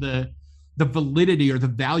talking about the validity or the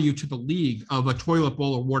value to the league of a toilet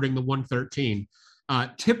bowl awarding the 113.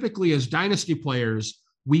 Typically, as dynasty players,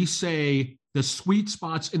 we say the sweet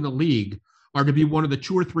spots in the league are to be one of the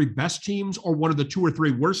 2 or 3 best teams or one of the 2 or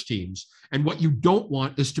 3 worst teams. And what you don't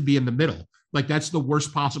want is to be in the middle. Like, that's the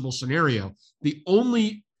worst possible scenario. The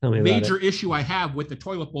only major issue I have with the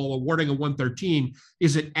toilet bowl awarding a 113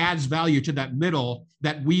 is it adds value to that middle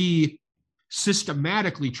that we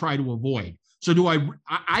systematically try to avoid. So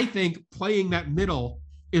I think playing that middle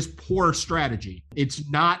is poor strategy. It's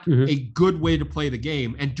not a good way to play the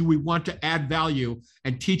game. And do we want to add value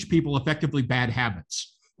and teach people effectively bad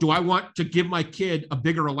habits? Do I want to give my kid a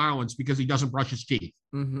bigger allowance because he doesn't brush his teeth?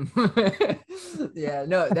 Mm-hmm. Yeah,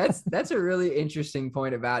 no, that's a really interesting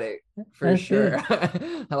point about it, for sure.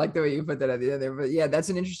 I like the way you put that at the end there. But yeah, that's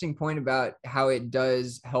an interesting point about how it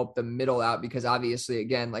does help the middle out, because obviously,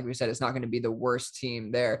 again, like we said, it's not going to be the worst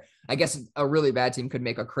team there. I guess a really bad team could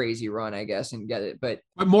make a crazy run, I guess, and get it. But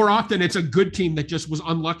more often, it's a good team that just was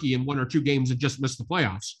unlucky in 1 or 2 games and just missed the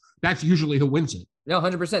playoffs. That's usually who wins it. No,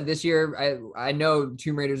 100%. This year, I know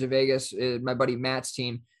Tomb Raiders of Vegas, my buddy Matt's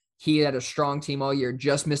team. He had a strong team all year,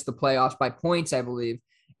 just missed the playoffs by points, I believe,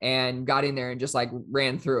 and got in there and just like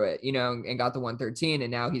ran through it, and got the 113.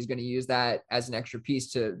 And now he's going to use that as an extra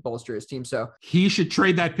piece to bolster his team. So he should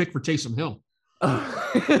trade that pick for Taysom Hill.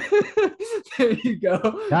 There you go.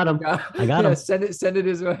 Got him. I got him. Send it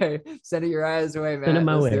his way. Send it your eyes away, man. Send it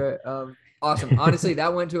my way. Do it. Awesome. Honestly,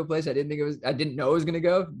 that went to a place I didn't know it was going to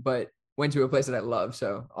go, but went to a place that I love.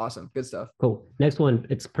 So awesome. Good stuff. Cool. Next one.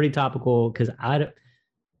 It's pretty topical because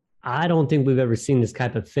I don't think we've ever seen this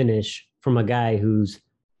type of finish from a guy who's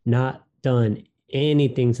not done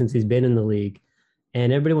anything since he's been in the league.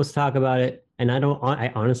 And everybody wants to talk about it. And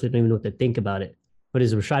I honestly don't even know what to think about it. But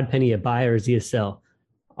is Rashad Penny a buy or is he a sell?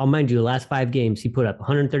 I'll mind you, the last 5 games, he put up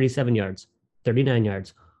 137 yards, 39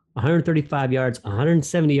 yards, 135 yards,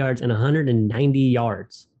 170 yards, and 190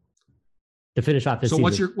 yards to finish off this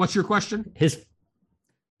season. So what's your question? Is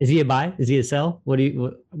he a buy? Is he a sell?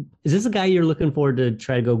 Is this a guy you're looking forward to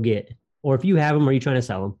try to go get? Or if you have him, are you trying to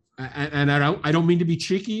sell him? And I don't mean to be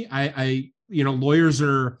cheeky. Lawyers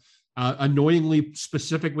are annoyingly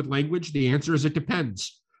specific with language. The answer is it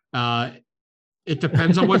depends. It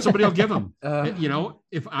depends on what somebody will give him.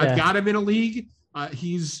 If I've got him in a league,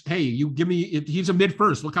 he's a mid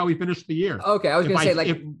first. Look how he finished the year. Okay. I was going to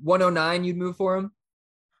say 109, you'd move for him.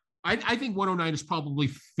 I think 109 is probably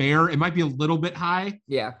fair. It might be a little bit high.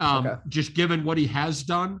 Yeah. Just given what he has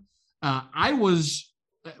done.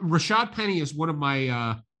 Rashad Penny is one of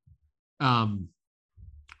my,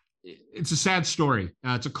 it's a sad story.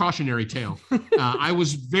 It's a cautionary tale. I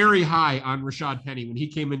was very high on Rashad Penny when he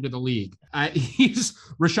came into the league.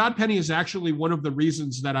 Rashad Penny is actually one of the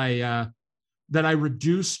reasons that I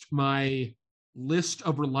reduced my list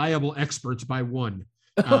of reliable experts by 1.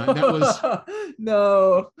 That was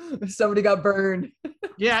no, somebody got burned.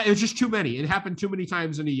 Yeah, it was just too many. It happened too many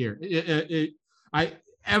times in a year.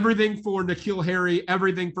 Everything for N'Keal Harry,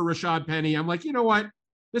 everything for Rashad Penny. I'm like, you know what?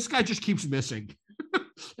 This guy just keeps missing.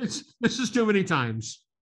 This is too many times.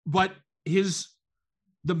 But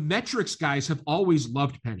the metrics guys have always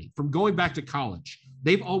loved Penny from going back to college.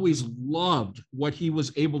 They've always loved what he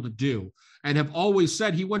was able to do and have always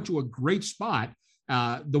said he went to a great spot.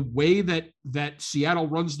 The way that Seattle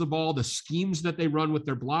runs the ball, the schemes that they run with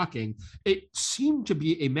their blocking, it seemed to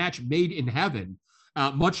be a match made in heaven.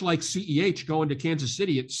 Much like CEH going to Kansas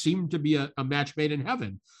City, it seemed to be a match made in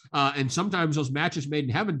heaven. And sometimes those matches made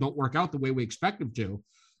in heaven don't work out the way we expect them to.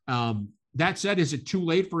 That said, is it too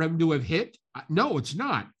late for him to have hit? No, it's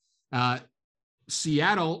not.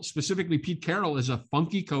 Seattle, specifically Pete Carroll, is a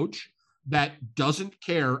funky coach that doesn't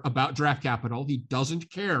care about draft capital. He doesn't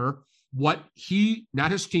care what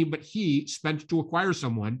not his team, but he spent to acquire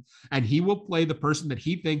someone, and he will play the person that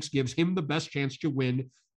he thinks gives him the best chance to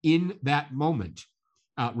win in that moment.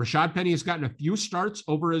 Rashad Penny has gotten a few starts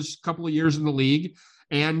over his couple of years in the league,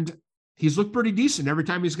 and he's looked pretty decent every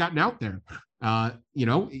time he's gotten out there.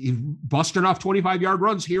 He's busting off 25-yard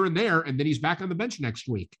runs here and there, and then he's back on the bench next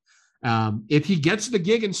week. If he gets the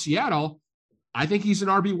gig in Seattle, I think he's an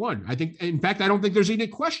RB1. In fact, I don't think there's any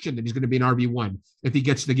question that he's going to be an RB1 if he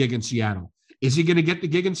gets the gig in Seattle. Is he going to get the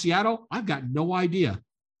gig in Seattle? I've got no idea,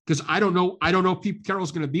 because I don't know if Pete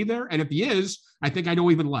Carroll's going to be there. And if he is, I think I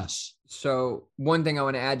know even less. So one thing I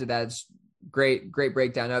want to add to that is great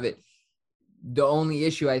breakdown of it. The only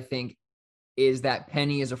issue I think is that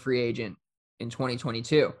Penny is a free agent in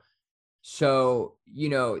 2022. So,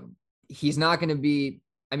 he's not going to be,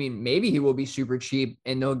 maybe he will be super cheap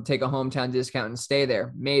and they'll take a hometown discount and stay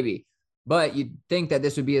there. Maybe. But you'd think that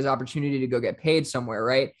this would be his opportunity to go get paid somewhere,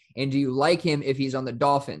 right? And do you like him if he's on the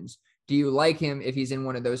Dolphins? Do you like him if he's in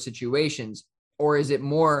one of those situations? Or is it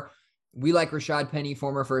more, we like Rashad Penny,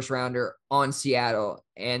 former first rounder on Seattle,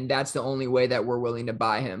 and that's the only way that we're willing to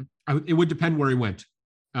buy him? It would depend where he went.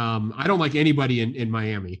 I don't like anybody in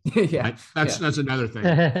Miami. Yeah, that's another thing.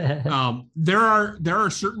 There are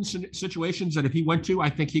certain situations that if he went to, I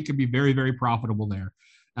think he could be very, very profitable there.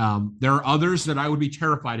 There are others that I would be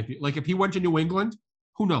terrified if he went to New England,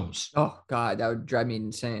 who knows? Oh God, that would drive me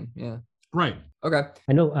insane. Yeah. Right. Okay.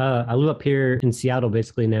 I know. I live up here in Seattle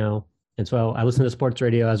basically now. And so I listen to sports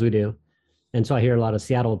radio as we do. And so I hear a lot of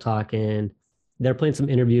Seattle talk, and they're playing some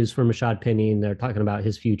interviews from Rashad Penny, and they're talking about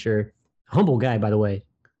his future. Humble guy, by the way.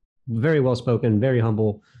 Very well-spoken, very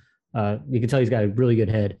humble. You can tell he's got a really good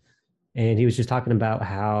head. And he was just talking about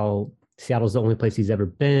how Seattle's the only place he's ever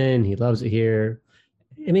been. He loves it here.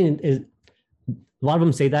 I mean, a lot of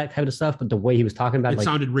them say that kind of stuff, but the way he was talking about it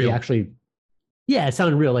sounded real. It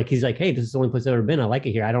sounded real. Like he's like, hey, this is the only place I've ever been. I like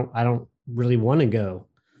it here. I don't really want to go.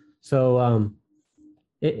 So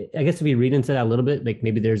I guess if you read into that a little bit, like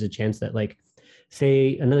maybe there's a chance that like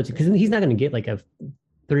say another team, because he's not going to get like a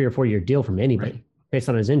 3 or 4 year deal from anybody based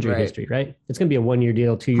on his injury history, right? It's going to be a 1 year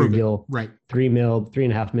deal, 2 year deal, right? 3 mil,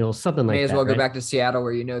 3.5 mil, something like that. May as well go back to Seattle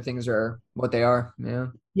where things are what they are. Yeah.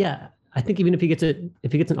 Yeah. I think even if he gets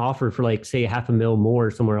an offer for like say $500,000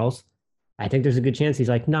 more somewhere else, I think there's a good chance he's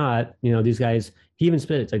like, nah, these guys, he even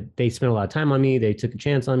spent, it's like they spent a lot of time on me. They took a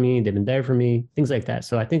chance on me. They've been there for me, things like that.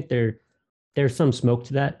 So I think there's some smoke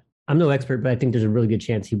to that. I'm no expert, but I think there's a really good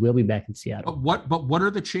chance he will be back in Seattle. But what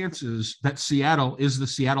are the chances that Seattle is the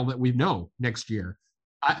Seattle that we know next year?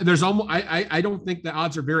 I don't think the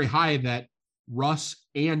odds are very high that Russ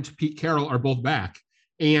and Pete Carroll are both back.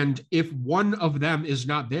 And if one of them is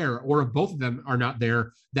not there, or if both of them are not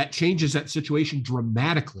there, that changes that situation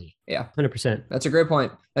dramatically. Yeah, 100%. That's a great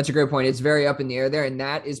point. It's very up in the air there. And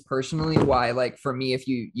that is personally why, like, for me, if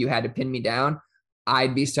you had to pin me down,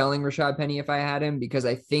 I'd be selling Rashad Penny if I had him, because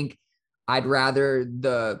I think I'd rather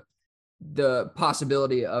the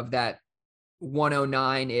possibility of that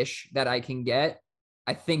 109-ish that I can get.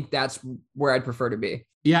 I think that's where I'd prefer to be.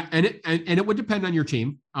 Yeah, and it would depend on your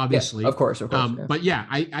team, obviously. Yeah, of course. Yeah. But yeah,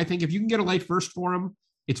 I think if you can get a late first for him,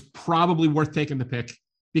 it's probably worth taking the pick,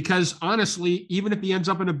 because honestly, even if he ends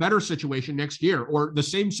up in a better situation next year or the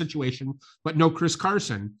same situation, but no Chris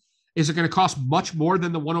Carson, is it going to cost much more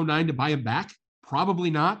than the 109 to buy him back?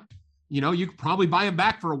 Probably not. You could probably buy him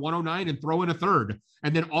back for a 109 and throw in a third.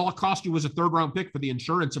 And then all it cost you was a 3rd round pick for the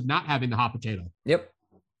insurance of not having the hot potato. Yep.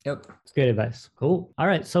 That's great advice. Cool. All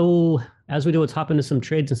right. So as we do, let's hop into some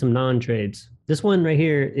trades and some non-trades. This one right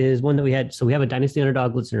here is one that we had. So we have a Dynasty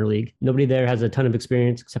Underdog listener league. Nobody there has a ton of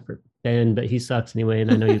experience except for Ben, but he sucks anyway. And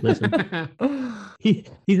I know you listen.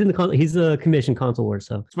 He's a commission console,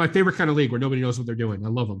 so it's my favorite kind of league where nobody knows what they're doing. I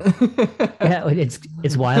love them. Yeah,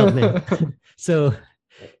 it's wild, man. So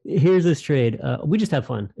here's this trade. We just have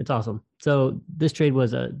fun. It's awesome. So this trade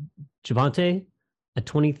was a Javonte, a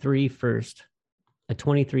 23 first, a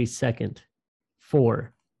 23 second,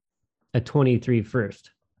 for a 23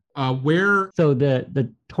 first. Where? So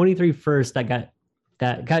the 23 first that got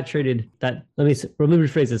traded. Let me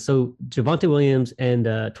rephrase this. So Javonte Williams and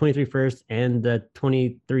 23 first and the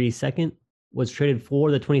 23 second was traded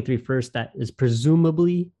for the 23 first that is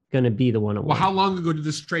presumably going to be the 101. Well, how long ago did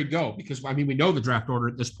this trade go? Because we know the draft order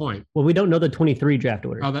at this point. Well, we don't know the 23 draft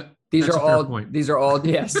order. Oh, these are all 20. These are all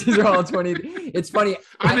 20. It's funny.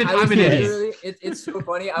 I'm an idiot. It's so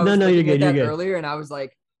funny. I was you're good. Earlier, and I was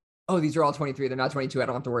like, oh, these are all 23. They're not 22. I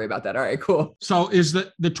don't have to worry about that. All right, cool. So is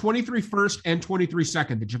the 23 first and 23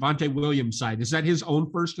 second, the Javonte Williams side, is that his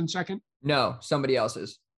own first and second? No, somebody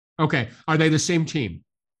else's. Okay. Are they the same team?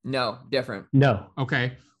 No, different. No.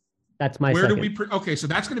 Okay. That's my Where second. do we okay, so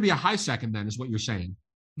that's going to be a high second then, is what you're saying.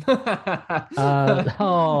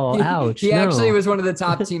 Ouch. He actually was one of the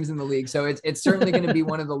top teams in the league. So it's certainly going to be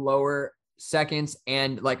one of the lower seconds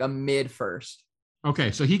and like a mid first. Okay.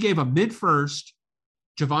 So he gave a mid first,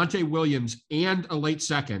 Javonte Williams, and a late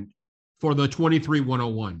second for the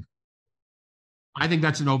 23-101. I think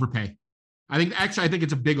that's an overpay. I think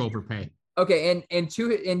it's a big overpay. Okay. And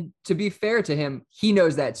to be fair to him, he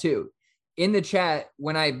knows that too. In the chat,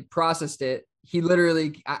 when I processed it, he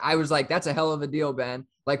literally, I was like, that's a hell of a deal, Ben,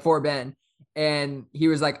 like for Ben. And he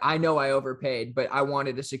was like, I know I overpaid, but I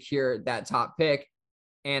wanted to secure that top pick.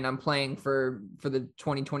 And I'm playing for the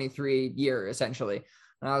 2023 year, essentially.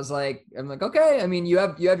 And I'm like, okay. I mean, you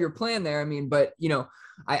have your plan there. I mean, but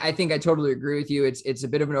I think I totally agree with you. It's a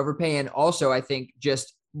bit of an overpay. And also I think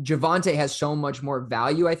just Javonte has so much more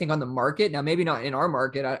value, I think, on the market. Now, maybe not in our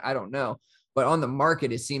market. I don't know, but on the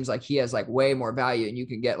market, it seems like he has like way more value and you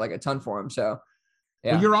can get like a ton for him. So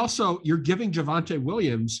yeah. Well, you're giving Javonte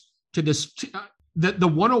Williams to this, the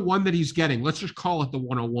 101 that he's getting. Let's just call it the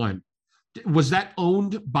 101. Was that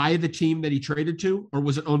owned by the team that he traded to, or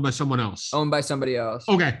was it owned by someone else? Owned by somebody else.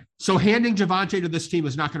 Okay. So handing Javonte to this team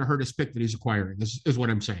is not going to hurt his pick that he's acquiring. This is what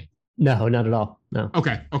I'm saying. No, not at all. No.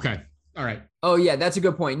 Okay. All right. Oh yeah. That's a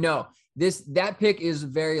good point. No, that pick is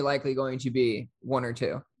very likely going to be 1 or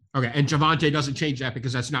 2. Okay. And Javonte doesn't change that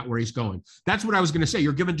because that's not where he's going. That's what I was going to say.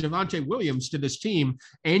 You're giving Javonte Williams to this team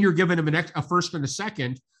and you're giving him a first and a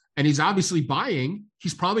second. And he's obviously buying.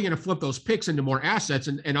 He's probably going to flip those picks into more assets.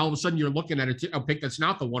 And all of a sudden you're looking at a pick that's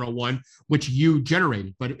not the 101, which you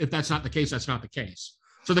generated. But if that's not the case, that's not the case.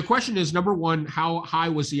 So the question is, number one, how high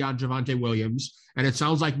was he on Javonte Williams? And it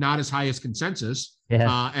sounds like not as high as consensus.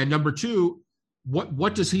 Yeah. And number two,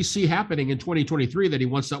 what does he see happening in 2023 that he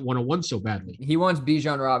wants that 101 so badly? He wants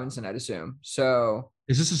Bijan Robinson, I'd assume. So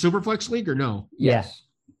is this a Superflex league or no? Yes.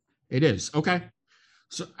 Yeah. It is. Okay.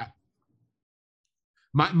 So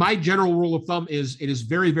my general rule of thumb is it is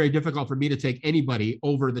very, very difficult for me to take anybody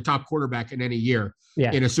over the top quarterback in any year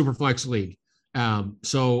in a Superflex league.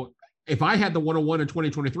 So if I had the 101 in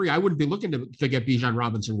 2023, I wouldn't be looking to get Bijan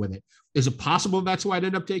Robinson with it. Is it possible that's who I'd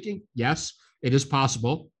end up taking? Yes, it is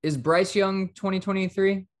possible. Is Bryce Young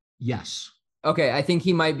 2023? Yes. Okay, I think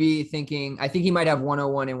he might be thinking, I think he might have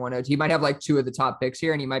 101 and 102. He might have like 2 of the top picks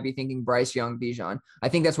here, and he might be thinking Bryce Young, Bijan. I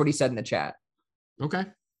think that's what he said in the chat. Okay.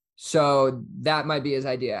 So that might be his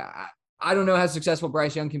idea. I don't know how successful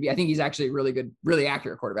Bryce Young can be. I think he's actually really good, really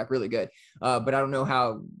accurate quarterback, really good. But I don't know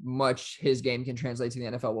how much his game can translate to the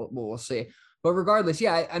NFL. We'll see. But regardless,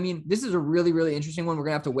 yeah, I mean, this is a really, really interesting one. We're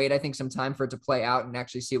going to have to wait, I think, some time for it to play out and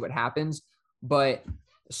actually see what happens. But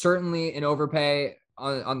certainly an overpay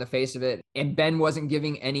on the face of it. And Ben wasn't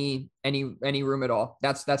giving any room at all.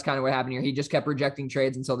 That's kind of what happened here. He just kept rejecting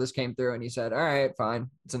trades until this came through. And he said, all right,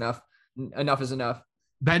 fine. It's enough. Enough is enough.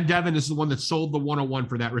 Ben Devin is the one that sold the 101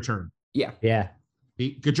 for that return. Yeah. Yeah.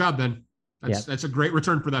 Good job, Ben. That's a great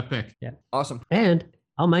return for that pick. Yeah. Awesome. And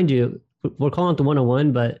I'll mind you, we're calling it the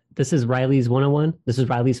 101, but this is Riley's 101. This is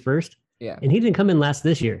Riley's first. Yeah. And he didn't come in last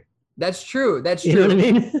this year. That's true. You know what I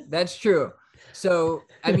mean? That's true. So,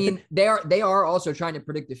 I mean, they are also trying to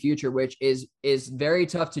predict the future, which is very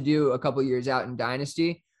tough to do a couple years out in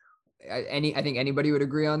Dynasty. I think anybody would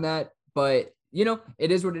agree on that, but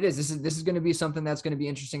it is what it is. This is going to be something that's going to be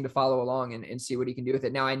interesting to follow along and see what he can do with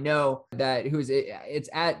it. Now, I know that it's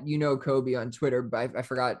at, Kobe on Twitter, but I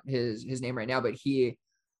forgot his name right now, but he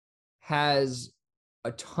has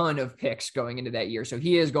a ton of picks going into that year. So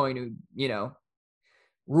he is going to,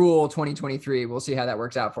 rule 2023. We'll see how that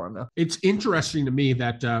works out for him though. It's interesting to me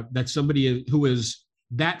that somebody who is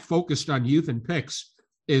that focused on youth and picks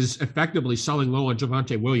is effectively selling low on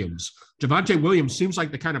Javonte Williams. Javonte Williams seems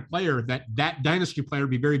like the kind of player that dynasty player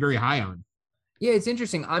would be very, very high on. Yeah, it's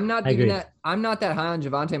interesting. I'm not that high on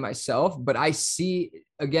Javonte myself, but I see,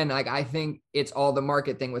 again, like I think it's all the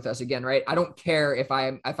market thing with us again, right? I don't care if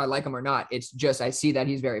I like him or not. It's just I see that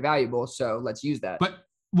he's very valuable, so let's use that.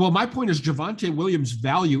 Well, my point is Javonte Williams'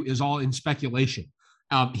 value is all in speculation.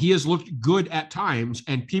 He has looked good at times,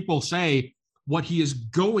 and people say what he is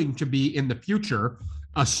going to be in the future,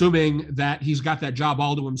 assuming that he's got that job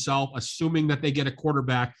all to himself, assuming that they get a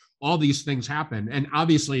quarterback, all these things happen. And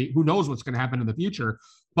obviously, who knows what's going to happen in the future,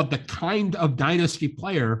 but the kind of dynasty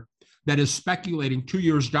player that is speculating 2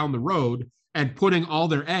 years down the road and putting all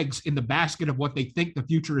their eggs in the basket of what they think the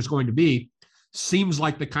future is going to be seems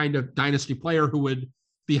like the kind of dynasty player who would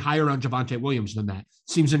be higher on Javonte Williams than that.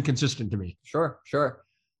 Seems inconsistent to me. Sure.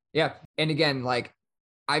 Yeah. And again, like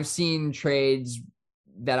I've seen trades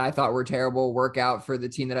that I thought were terrible work out for the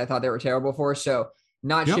team that I thought they were terrible for. So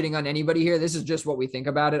not shitting on anybody here. This is just what we think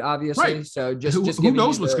about it, obviously. Right. So just who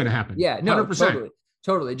knows what's going to happen? Yeah, no, 100%.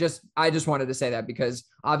 Totally. I just wanted to say that because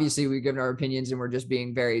obviously we've given our opinions and we're just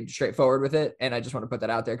being very straightforward with it. And I just want to put that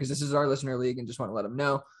out there because this is our listener league and just want to let them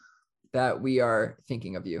know that we are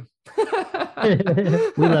thinking of you.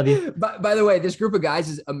 We love you. By the way, this group of guys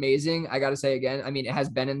is amazing. I got to say again, I mean, it has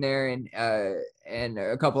Ben in there and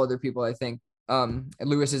a couple other people, I think.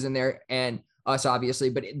 Lewis is in there and us obviously,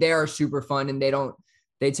 but they are super fun and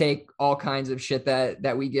they take all kinds of shit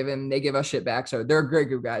that we give him. They give us shit back. So they're a great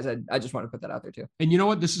group, guys. I just want to put that out there too. And you know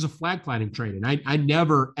what? This is a flag planting trade. And I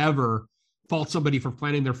never, ever fault somebody for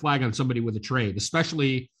planting their flag on somebody with a trade,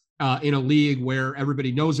 especially in a league where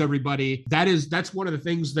everybody knows everybody. That's one of the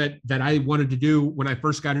things that I wanted to do when I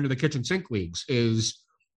first got into the kitchen sink leagues is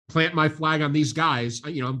plant my flag on these guys.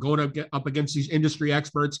 You know, I'm going up against these industry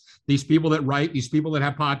experts, these people that write, these people that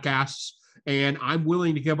have podcasts, and I'm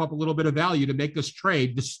willing to give up a little bit of value to make this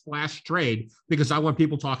trade, this splash trade, because I want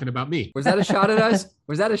people talking about me. Was that a shot at us?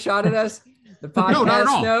 Was that a shot at us? The podcast No, not at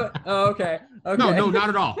all. note? Oh, okay. No, not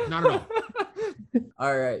at all. Not at all.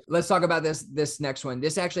 All right, let's talk about this next one.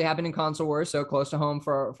 This actually happened in Console Wars, so close to home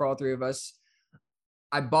for all three of us.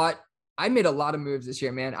 I made a lot of moves this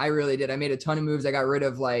year, man. I really did. I made a ton of moves. I got rid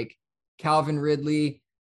of like Calvin Ridley,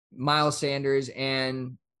 Miles Sanders,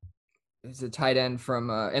 and it's a tight end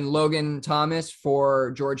from and Logan Thomas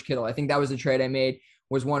for George Kittle. I think that was the trade I made,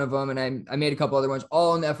 was one of them, and I made a couple other ones,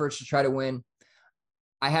 all in the efforts to try to win.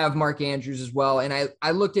 I have Mark Andrews as well, and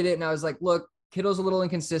I looked at it and I was like, look, Kittle's a little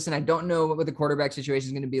inconsistent. I don't know what the quarterback situation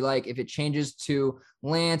is going to be like. If it changes to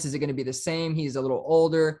Lance, is it going to be the same? He's a little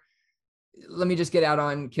older. Let me just get out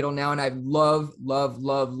on Kittle now. And I love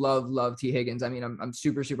T. Higgins. I mean, I'm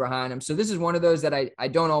super, super high on him. So this is one of those that I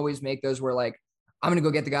don't always make those where like, I'm going to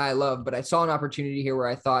go get the guy I love, but I saw an opportunity here where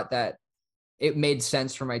I thought that it made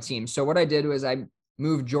sense for my team. So what I did was I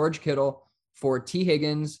moved George Kittle for T.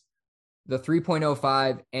 Higgins, the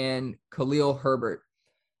 3.05, and Khalil Herbert.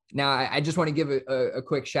 Now, I just want to give a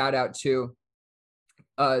quick shout out to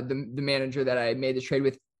the manager that I made the trade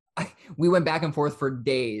with. We went back and forth for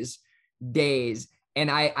days.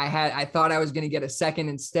 And I thought I was going to get a second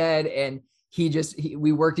instead. And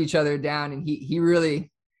we worked each other down, and he really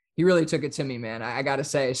took it to me, man. I got to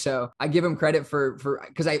say. So I give him credit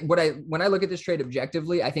because when I look at this trade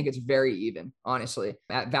objectively, I think it's very even, honestly.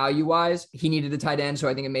 At value wise, he needed a tight end. So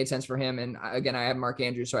I think it made sense for him. And again, I have Mark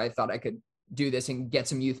Andrews. So I thought I could do this and get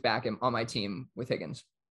some youth back on my team with Higgins.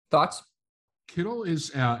 Thoughts? Kittle is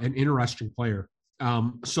an interesting player.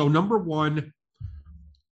 So number one,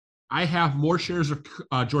 I have more shares of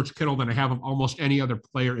George Kittle than I have of almost any other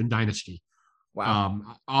player in Dynasty. Wow.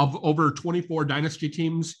 Of over 24 Dynasty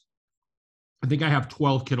teams, I think I have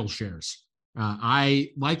 12 Kittle shares. I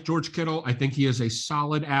like George Kittle. I think he is a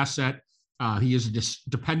solid asset. He is a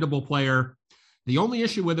dependable player. The only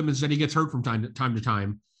issue with him is that he gets hurt from time to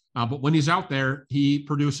time. But when he's out there, he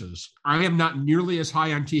produces. I am not nearly as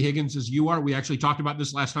high on T. Higgins as you are. We actually talked about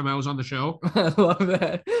this last time I was on the show. I love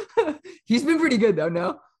that. He's been pretty good, though,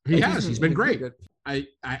 no? He has. He's been great.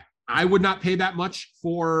 I would not pay that much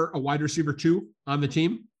for a wide receiver 2 on the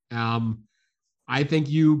team. I think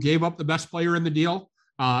you gave up the best player in the deal,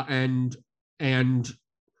 and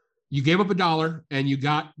you gave up $1, and you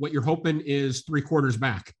got what you're hoping is 3/4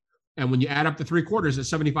 back. And when you add up the 3/4, it's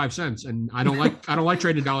 75 cents. And I don't like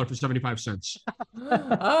trading $1 for 75 cents.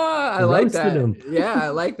 I like that. Yeah, I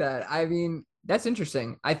like that. I mean, that's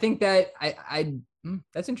interesting. I think that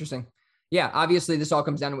that's interesting. Yeah, obviously this all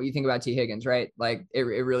comes down to what you think about T. Higgins, right? Like it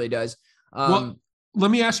really does. Well, let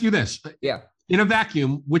me ask you this. Yeah. In a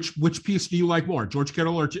vacuum, which piece do you like more, George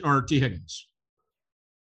Kittle or T. Higgins?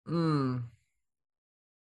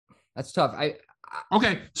 That's tough.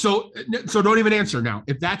 Okay, so don't even answer now.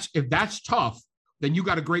 If that's tough, then you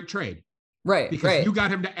got a great trade, right? Because you got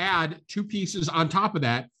him to add 2 pieces on top of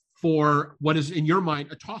that for what is in your mind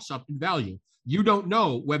a toss-up in value. You don't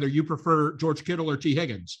know whether you prefer George Kittle or T.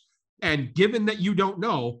 Higgins, and given that you don't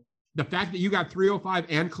know, the fact that you got 305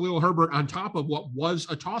 and Khalil Herbert on top of what was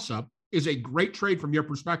a toss-up is a great trade from your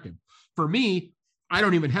perspective. For me, I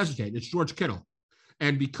don't even hesitate. It's George Kittle,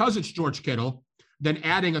 and because it's George Kittle, then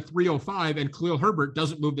adding a 305 and Khalil Herbert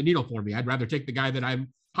doesn't move the needle for me. I'd rather take the guy that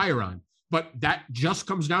I'm higher on. But that just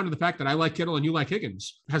comes down to the fact that I like Kittle and you like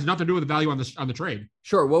Higgins. It has nothing to do with the value on the trade.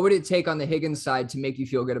 Sure. What would it take on the Higgins side to make you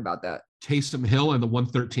feel good about that? Taysom Hill and the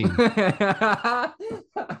 113.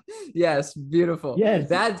 Yes. Beautiful. Yes.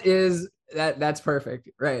 That's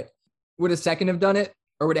perfect. Right. Would a second have done it,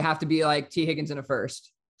 or would it have to be like T. Higgins in a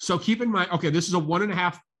first? So keep in mind, okay, this is a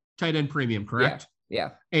 1.5 tight end premium, correct?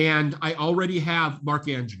 Yeah. And I already have Mark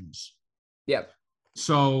Andrews. Yep.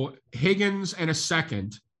 So Higgins and a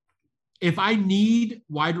second. If I need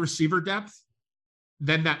wide receiver depth,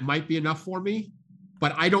 then that might be enough for me.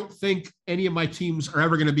 But I don't think any of my teams are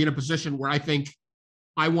ever going to be in a position where I think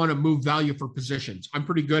I want to move value for positions. I'm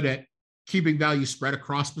pretty good at keeping value spread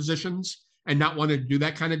across positions and not wanting to do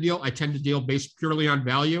that kind of deal. I tend to deal based purely on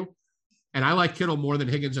value. And I like Kittle more than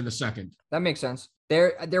Higgins in a second. That makes sense.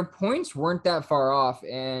 Their points weren't that far off,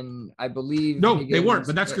 and I believe they weren't.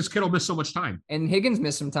 But that's because Kittle missed so much time, and Higgins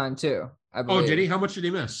missed some time too. I believe. Oh, did he? How much did he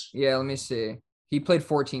miss? Yeah, let me see. He played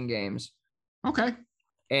 14 games. Okay.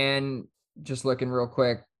 And just looking real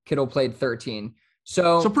quick, Kittle played 13.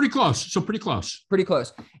 So pretty close. So pretty close. Pretty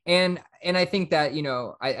close. And I think that,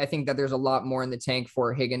 I think that there's a lot more in the tank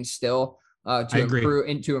for Higgins still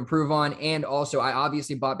to improve on. And also I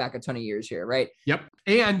obviously bought back a ton of years here, right? Yep.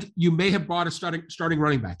 And you may have bought a starting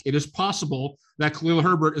running back. It is possible that Khalil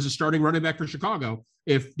Herbert is a starting running back for Chicago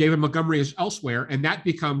if David Montgomery is elsewhere, and that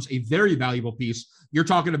becomes a very valuable piece. You're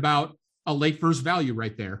talking about a late first value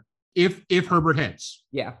right there if Herbert hits.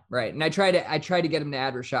 Yeah, right. And I tried to get him to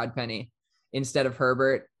add Rashad Penny instead of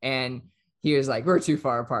Herbert, and he was like, "We're too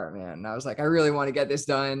far apart, man." And I was like, "I really want to get this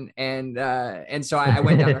done," and so I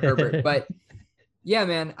went down to Herbert. But yeah,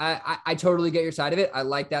 man, I totally get your side of it. I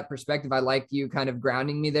like that perspective. I like you kind of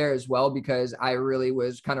grounding me there as well, because I really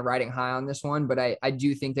was kind of riding high on this one. But I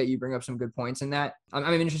do think that you bring up some good points in that.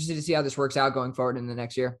 I'm interested to see how this works out going forward in the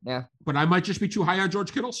next year. Yeah, but I might just be too high on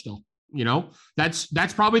George Kittle still.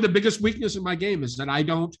 That's probably the biggest weakness in my game, is that I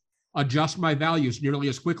don't adjust my values nearly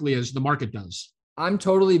as quickly as the market does. I'm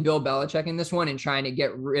totally Bill Belichick in this one and trying to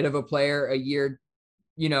get rid of a player a year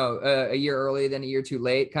early than a year too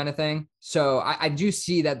late kind of thing. So I do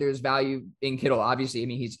see that there's value in Kittle. Obviously, I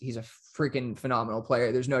mean, he's a freaking phenomenal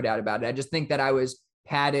player. There's no doubt about it. I just think that I was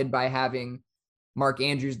padded by having Mark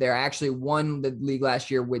Andrews there. I actually won the league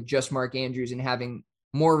last year with just Mark Andrews and having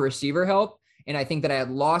more receiver help. And I think that I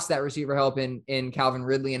had lost that receiver help in Calvin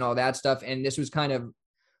Ridley and all that stuff. And this was kind of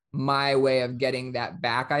my way of getting that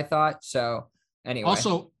back, I thought. So anyway.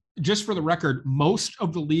 Also, just for the record, most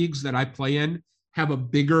of the leagues that I play in have a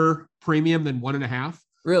bigger premium than 1.5.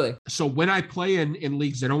 Really? So when I play in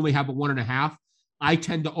leagues that only have a 1.5, I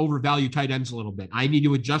tend to overvalue tight ends a little bit. I need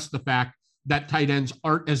to adjust the fact that tight ends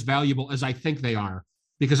aren't as valuable as I think they are,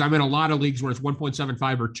 because I'm in a lot of leagues where it's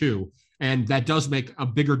 1.75 or 2. And that does make a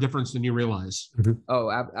bigger difference than you realize. Mm-hmm.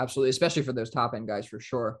 Oh, absolutely. Especially for those top end guys, for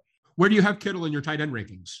sure. Where do you have Kittle in your tight end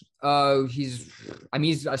rankings? He's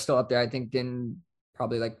still up there. I think in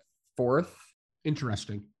probably like 4th.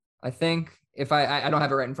 Interesting. I think if I don't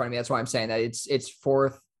have it right in front of me, that's why I'm saying that it's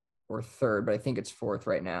 4th or 3rd, but I think it's 4th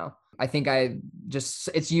right now. I think it's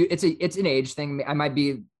an age thing. I might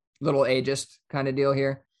be a little ageist kind of deal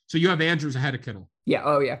here. So you have Andrews ahead of Kittle. Yeah.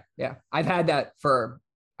 Oh yeah. Yeah. I've had that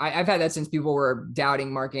since people were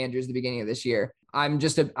doubting Mark Andrews at the beginning of this year. I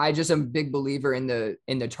just am a big believer in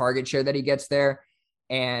the target share that he gets there.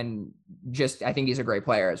 And I think he's a great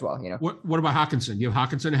player as well. What about Hawkinson? You have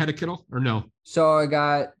Hawkinson ahead of Kittle or no? So I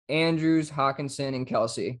got Andrews, Hawkinson, and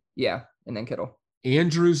Kelsey. Yeah. And then Kittle.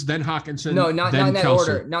 Andrews, then Hawkinson. No, not in that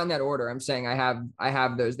Kelsey. order. Not in that order. I'm saying I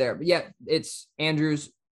have those there. But yeah, it's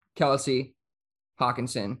Andrews, Kelsey,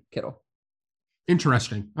 Hawkinson, Kittle.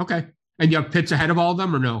 Interesting. Okay. And you have Pitts ahead of all of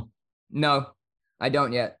them or no? No, I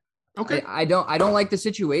don't yet. Okay. I don't like the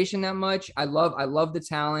situation that much. I love the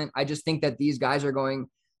talent. I just think that these guys are going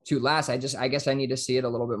to last. I guess I need to see it a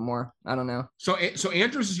little bit more. I don't know. So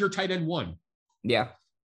Andrews is your tight end 1. Yeah.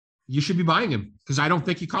 You should be buying him, because I don't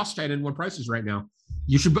think he costs tight end 1 prices right now.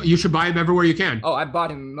 You should buy him everywhere you can. Oh, I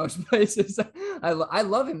bought him in most places. I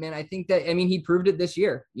love him, man. I think that, he proved it this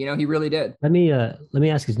year. He really did. Let me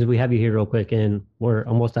ask you, since we have you here real quick and we're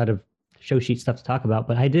almost out of show sheet stuff to talk about,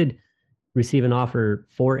 but I did receive an offer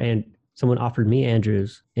and someone offered me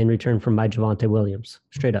Andrews in return from my Javonte Williams,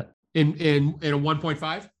 straight up. In a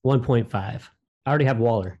 1.5? 1.5. I already have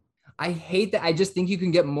Waller. I hate that. I just think you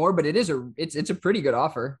can get more, but it's a pretty good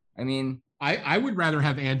offer. I would rather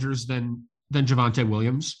have Andrews than Javonte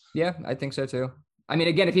Williams. Yeah, I think so too.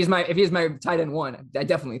 Again, if he's my tight end 1, I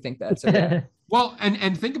definitely think that. So, yeah. Well,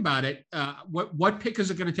 and think about it. What pick is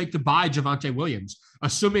it going to take to buy Javonte Williams?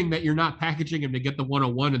 Assuming that you're not packaging him to get the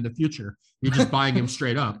 101 in the future, you're just buying him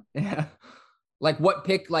straight up. Yeah. Like what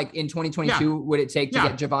pick, like in 2022, would it take to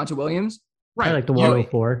get Javonte Williams? Right. I like the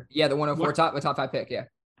 104. Yeah, the 104 top 5 pick. Yeah.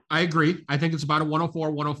 I agree. I think it's about a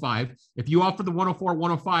 104, 105. If you offer the 104,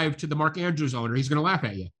 105 to the Mark Andrews owner, he's going to laugh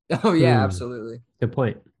at you. Oh yeah, absolutely. Good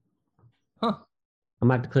point. Huh. I'm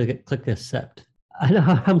going to have to click accept. I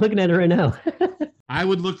know. I'm looking at it right now. I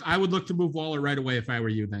would look to move Waller right away if I were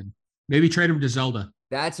you. Then maybe trade him to Zelda.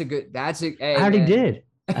 I already did.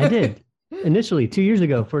 I did initially 2 years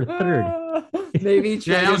ago for a 3rd. Maybe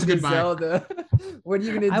trade that was him a to good Zelda. What are you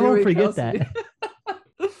going to do? I won't forget Kelsey? that.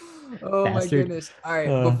 Oh Bastard. my goodness. All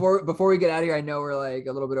right. Before we get out of here, I know we're like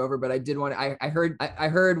a little bit over, but I did want to, I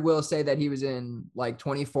heard Will say that he was in like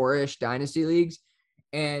 24-ish dynasty leagues.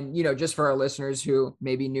 And, just for our listeners who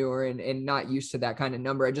may be newer and not used to that kind of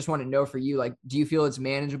number, I just want to know for you, like, do you feel it's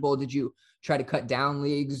manageable? Did you try to cut down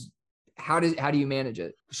leagues? How do you manage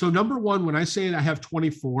it? So number one, when I say I have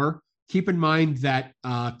 24, keep in mind that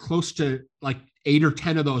close to like 8 or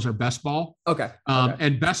 10 of those are best ball. Okay.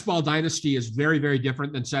 And best ball dynasty is very, very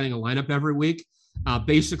different than setting a lineup every week.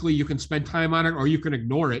 Basically, you can spend time on it or you can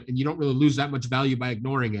ignore it, and you don't really lose that much value by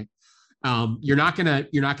ignoring it. You're not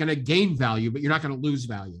gonna gain value, but you're not gonna lose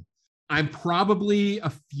value. I'm probably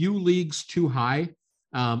a few leagues too high.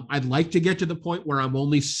 I'd like to get to the point where I'm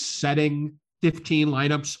only setting 15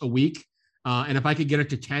 lineups a week. And if I could get it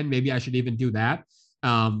to 10, maybe I should even do that.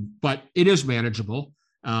 But it is manageable.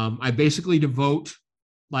 I basically devote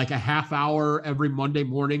like a half hour every Monday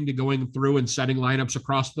morning to going through and setting lineups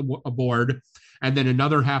across the board. And then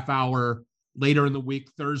another half hour later in the week,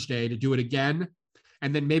 Thursday, to do it again.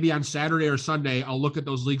 And then maybe on Saturday or Sunday, I'll look at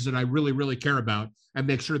those leagues that I really, really care about and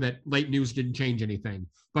make sure that late news didn't change anything.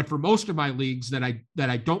 But for most of my leagues that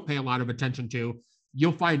I don't pay a lot of attention to,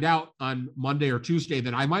 you'll find out on Monday or Tuesday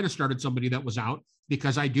that I might have started somebody that was out,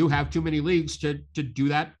 because I do have too many leagues to do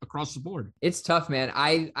that across the board. It's tough, man.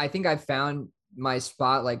 I think I've found my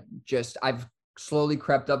spot. Like, just I've slowly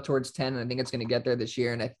crept up towards 10, and I think it's going to get there this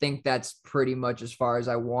year. And I think that's pretty much as far as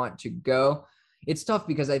I want to go. It's tough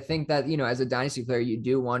because I think that, as a dynasty player, you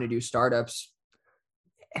do want to do startups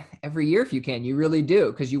every year if you can. You really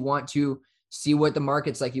do, because you want to see what the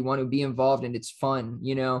market's like. You want to be involved, and it's fun,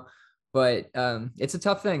 but it's a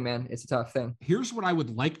tough thing, man. It's a tough thing. Here's what I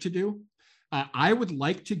would like to do. I would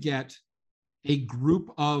like to get a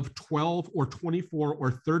group of 12 or 24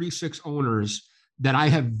 or 36 owners that I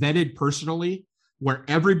have vetted personally, where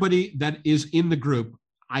everybody that is in the group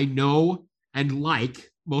I know and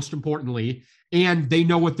like, most importantly, and they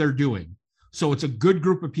know what they're doing. So it's a good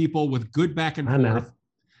group of people with good back and forth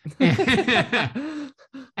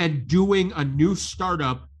and doing a new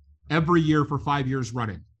startup every year for 5 years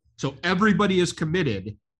running. So everybody is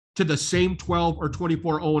committed to the same 12 or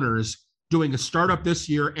 24 owners doing a startup this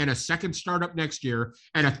year and a second startup next year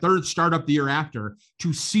and a third startup the year after,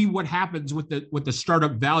 to see what happens with the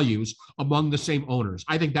startup values among the same owners.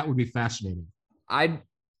 I think that would be fascinating.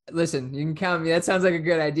 Listen, you can count me. That sounds like a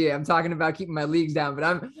good idea. I'm talking about keeping my leagues down,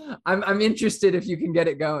 but I'm interested if you can get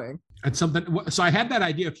it going. It's something. So I had that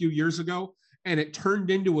idea a few years ago, and it turned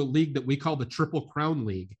into a league that we call the Triple Crown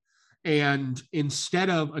League. And instead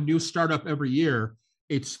of a new startup every year,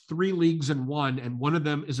 it's 3 leagues in one, and one of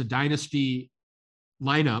them is a dynasty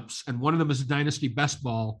lineups, and one of them is a dynasty best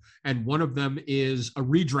ball, and one of them is a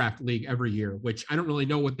redraft league every year, which I don't really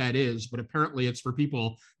know what that is, but apparently it's for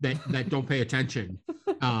people that don't pay attention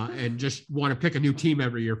and just want to pick a new team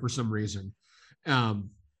every year for some reason.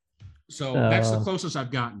 So that's the closest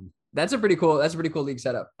I've gotten. That's a pretty cool league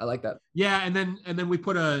setup. I like that. Yeah, and then we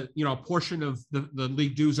put a portion of the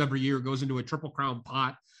league dues every year goes into a Triple Crown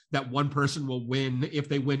pot that one person will win if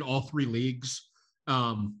they win all 3 leagues.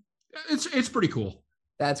 It's pretty cool.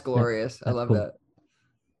 That's glorious. That's I love cool. that.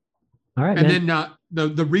 All right. And then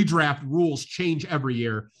the redraft rules change every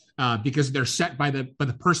year because they're set by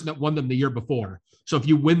the person that won them the year before. So if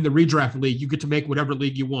you win the redraft league, you get to make whatever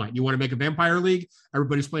league you want. You want to make a vampire league?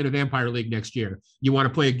 Everybody's playing a vampire league next year. You want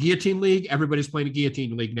to play a guillotine league? Everybody's playing a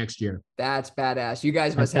guillotine league next year. That's badass. You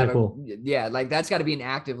guys must have like that's got to be an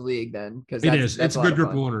active league then, because it is. It's a good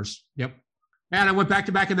group of owners. Yep. And I went back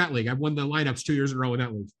to back in that league. I won the lineups 2 years in a row in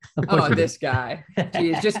that league. Oh, this guy.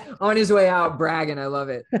 He's just on his way out bragging. I love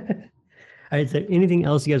it. All right. So anything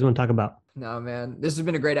else you guys want to talk about? No, man. This has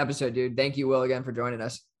been a great episode, dude. Thank you, Will, again for joining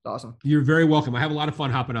us. It's awesome. You're very welcome. I have a lot of fun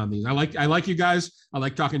hopping on these. I like you guys. I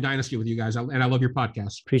like talking Dynasty with you guys. And I love your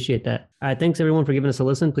podcast. Appreciate that. All right. Thanks everyone for giving us a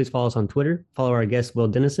listen. Please follow us on Twitter. Follow our guest, Will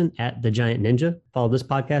Dennison, at The Giant Ninja. Follow this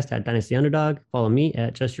podcast at Dynasty Underdog. Follow me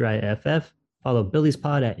at Just Uriah FF. Follow Billy's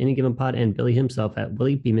pod at Any Given Pod and Billy himself at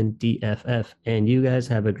Willie Beeman DFF. And you guys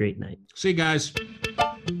have a great night. See you guys.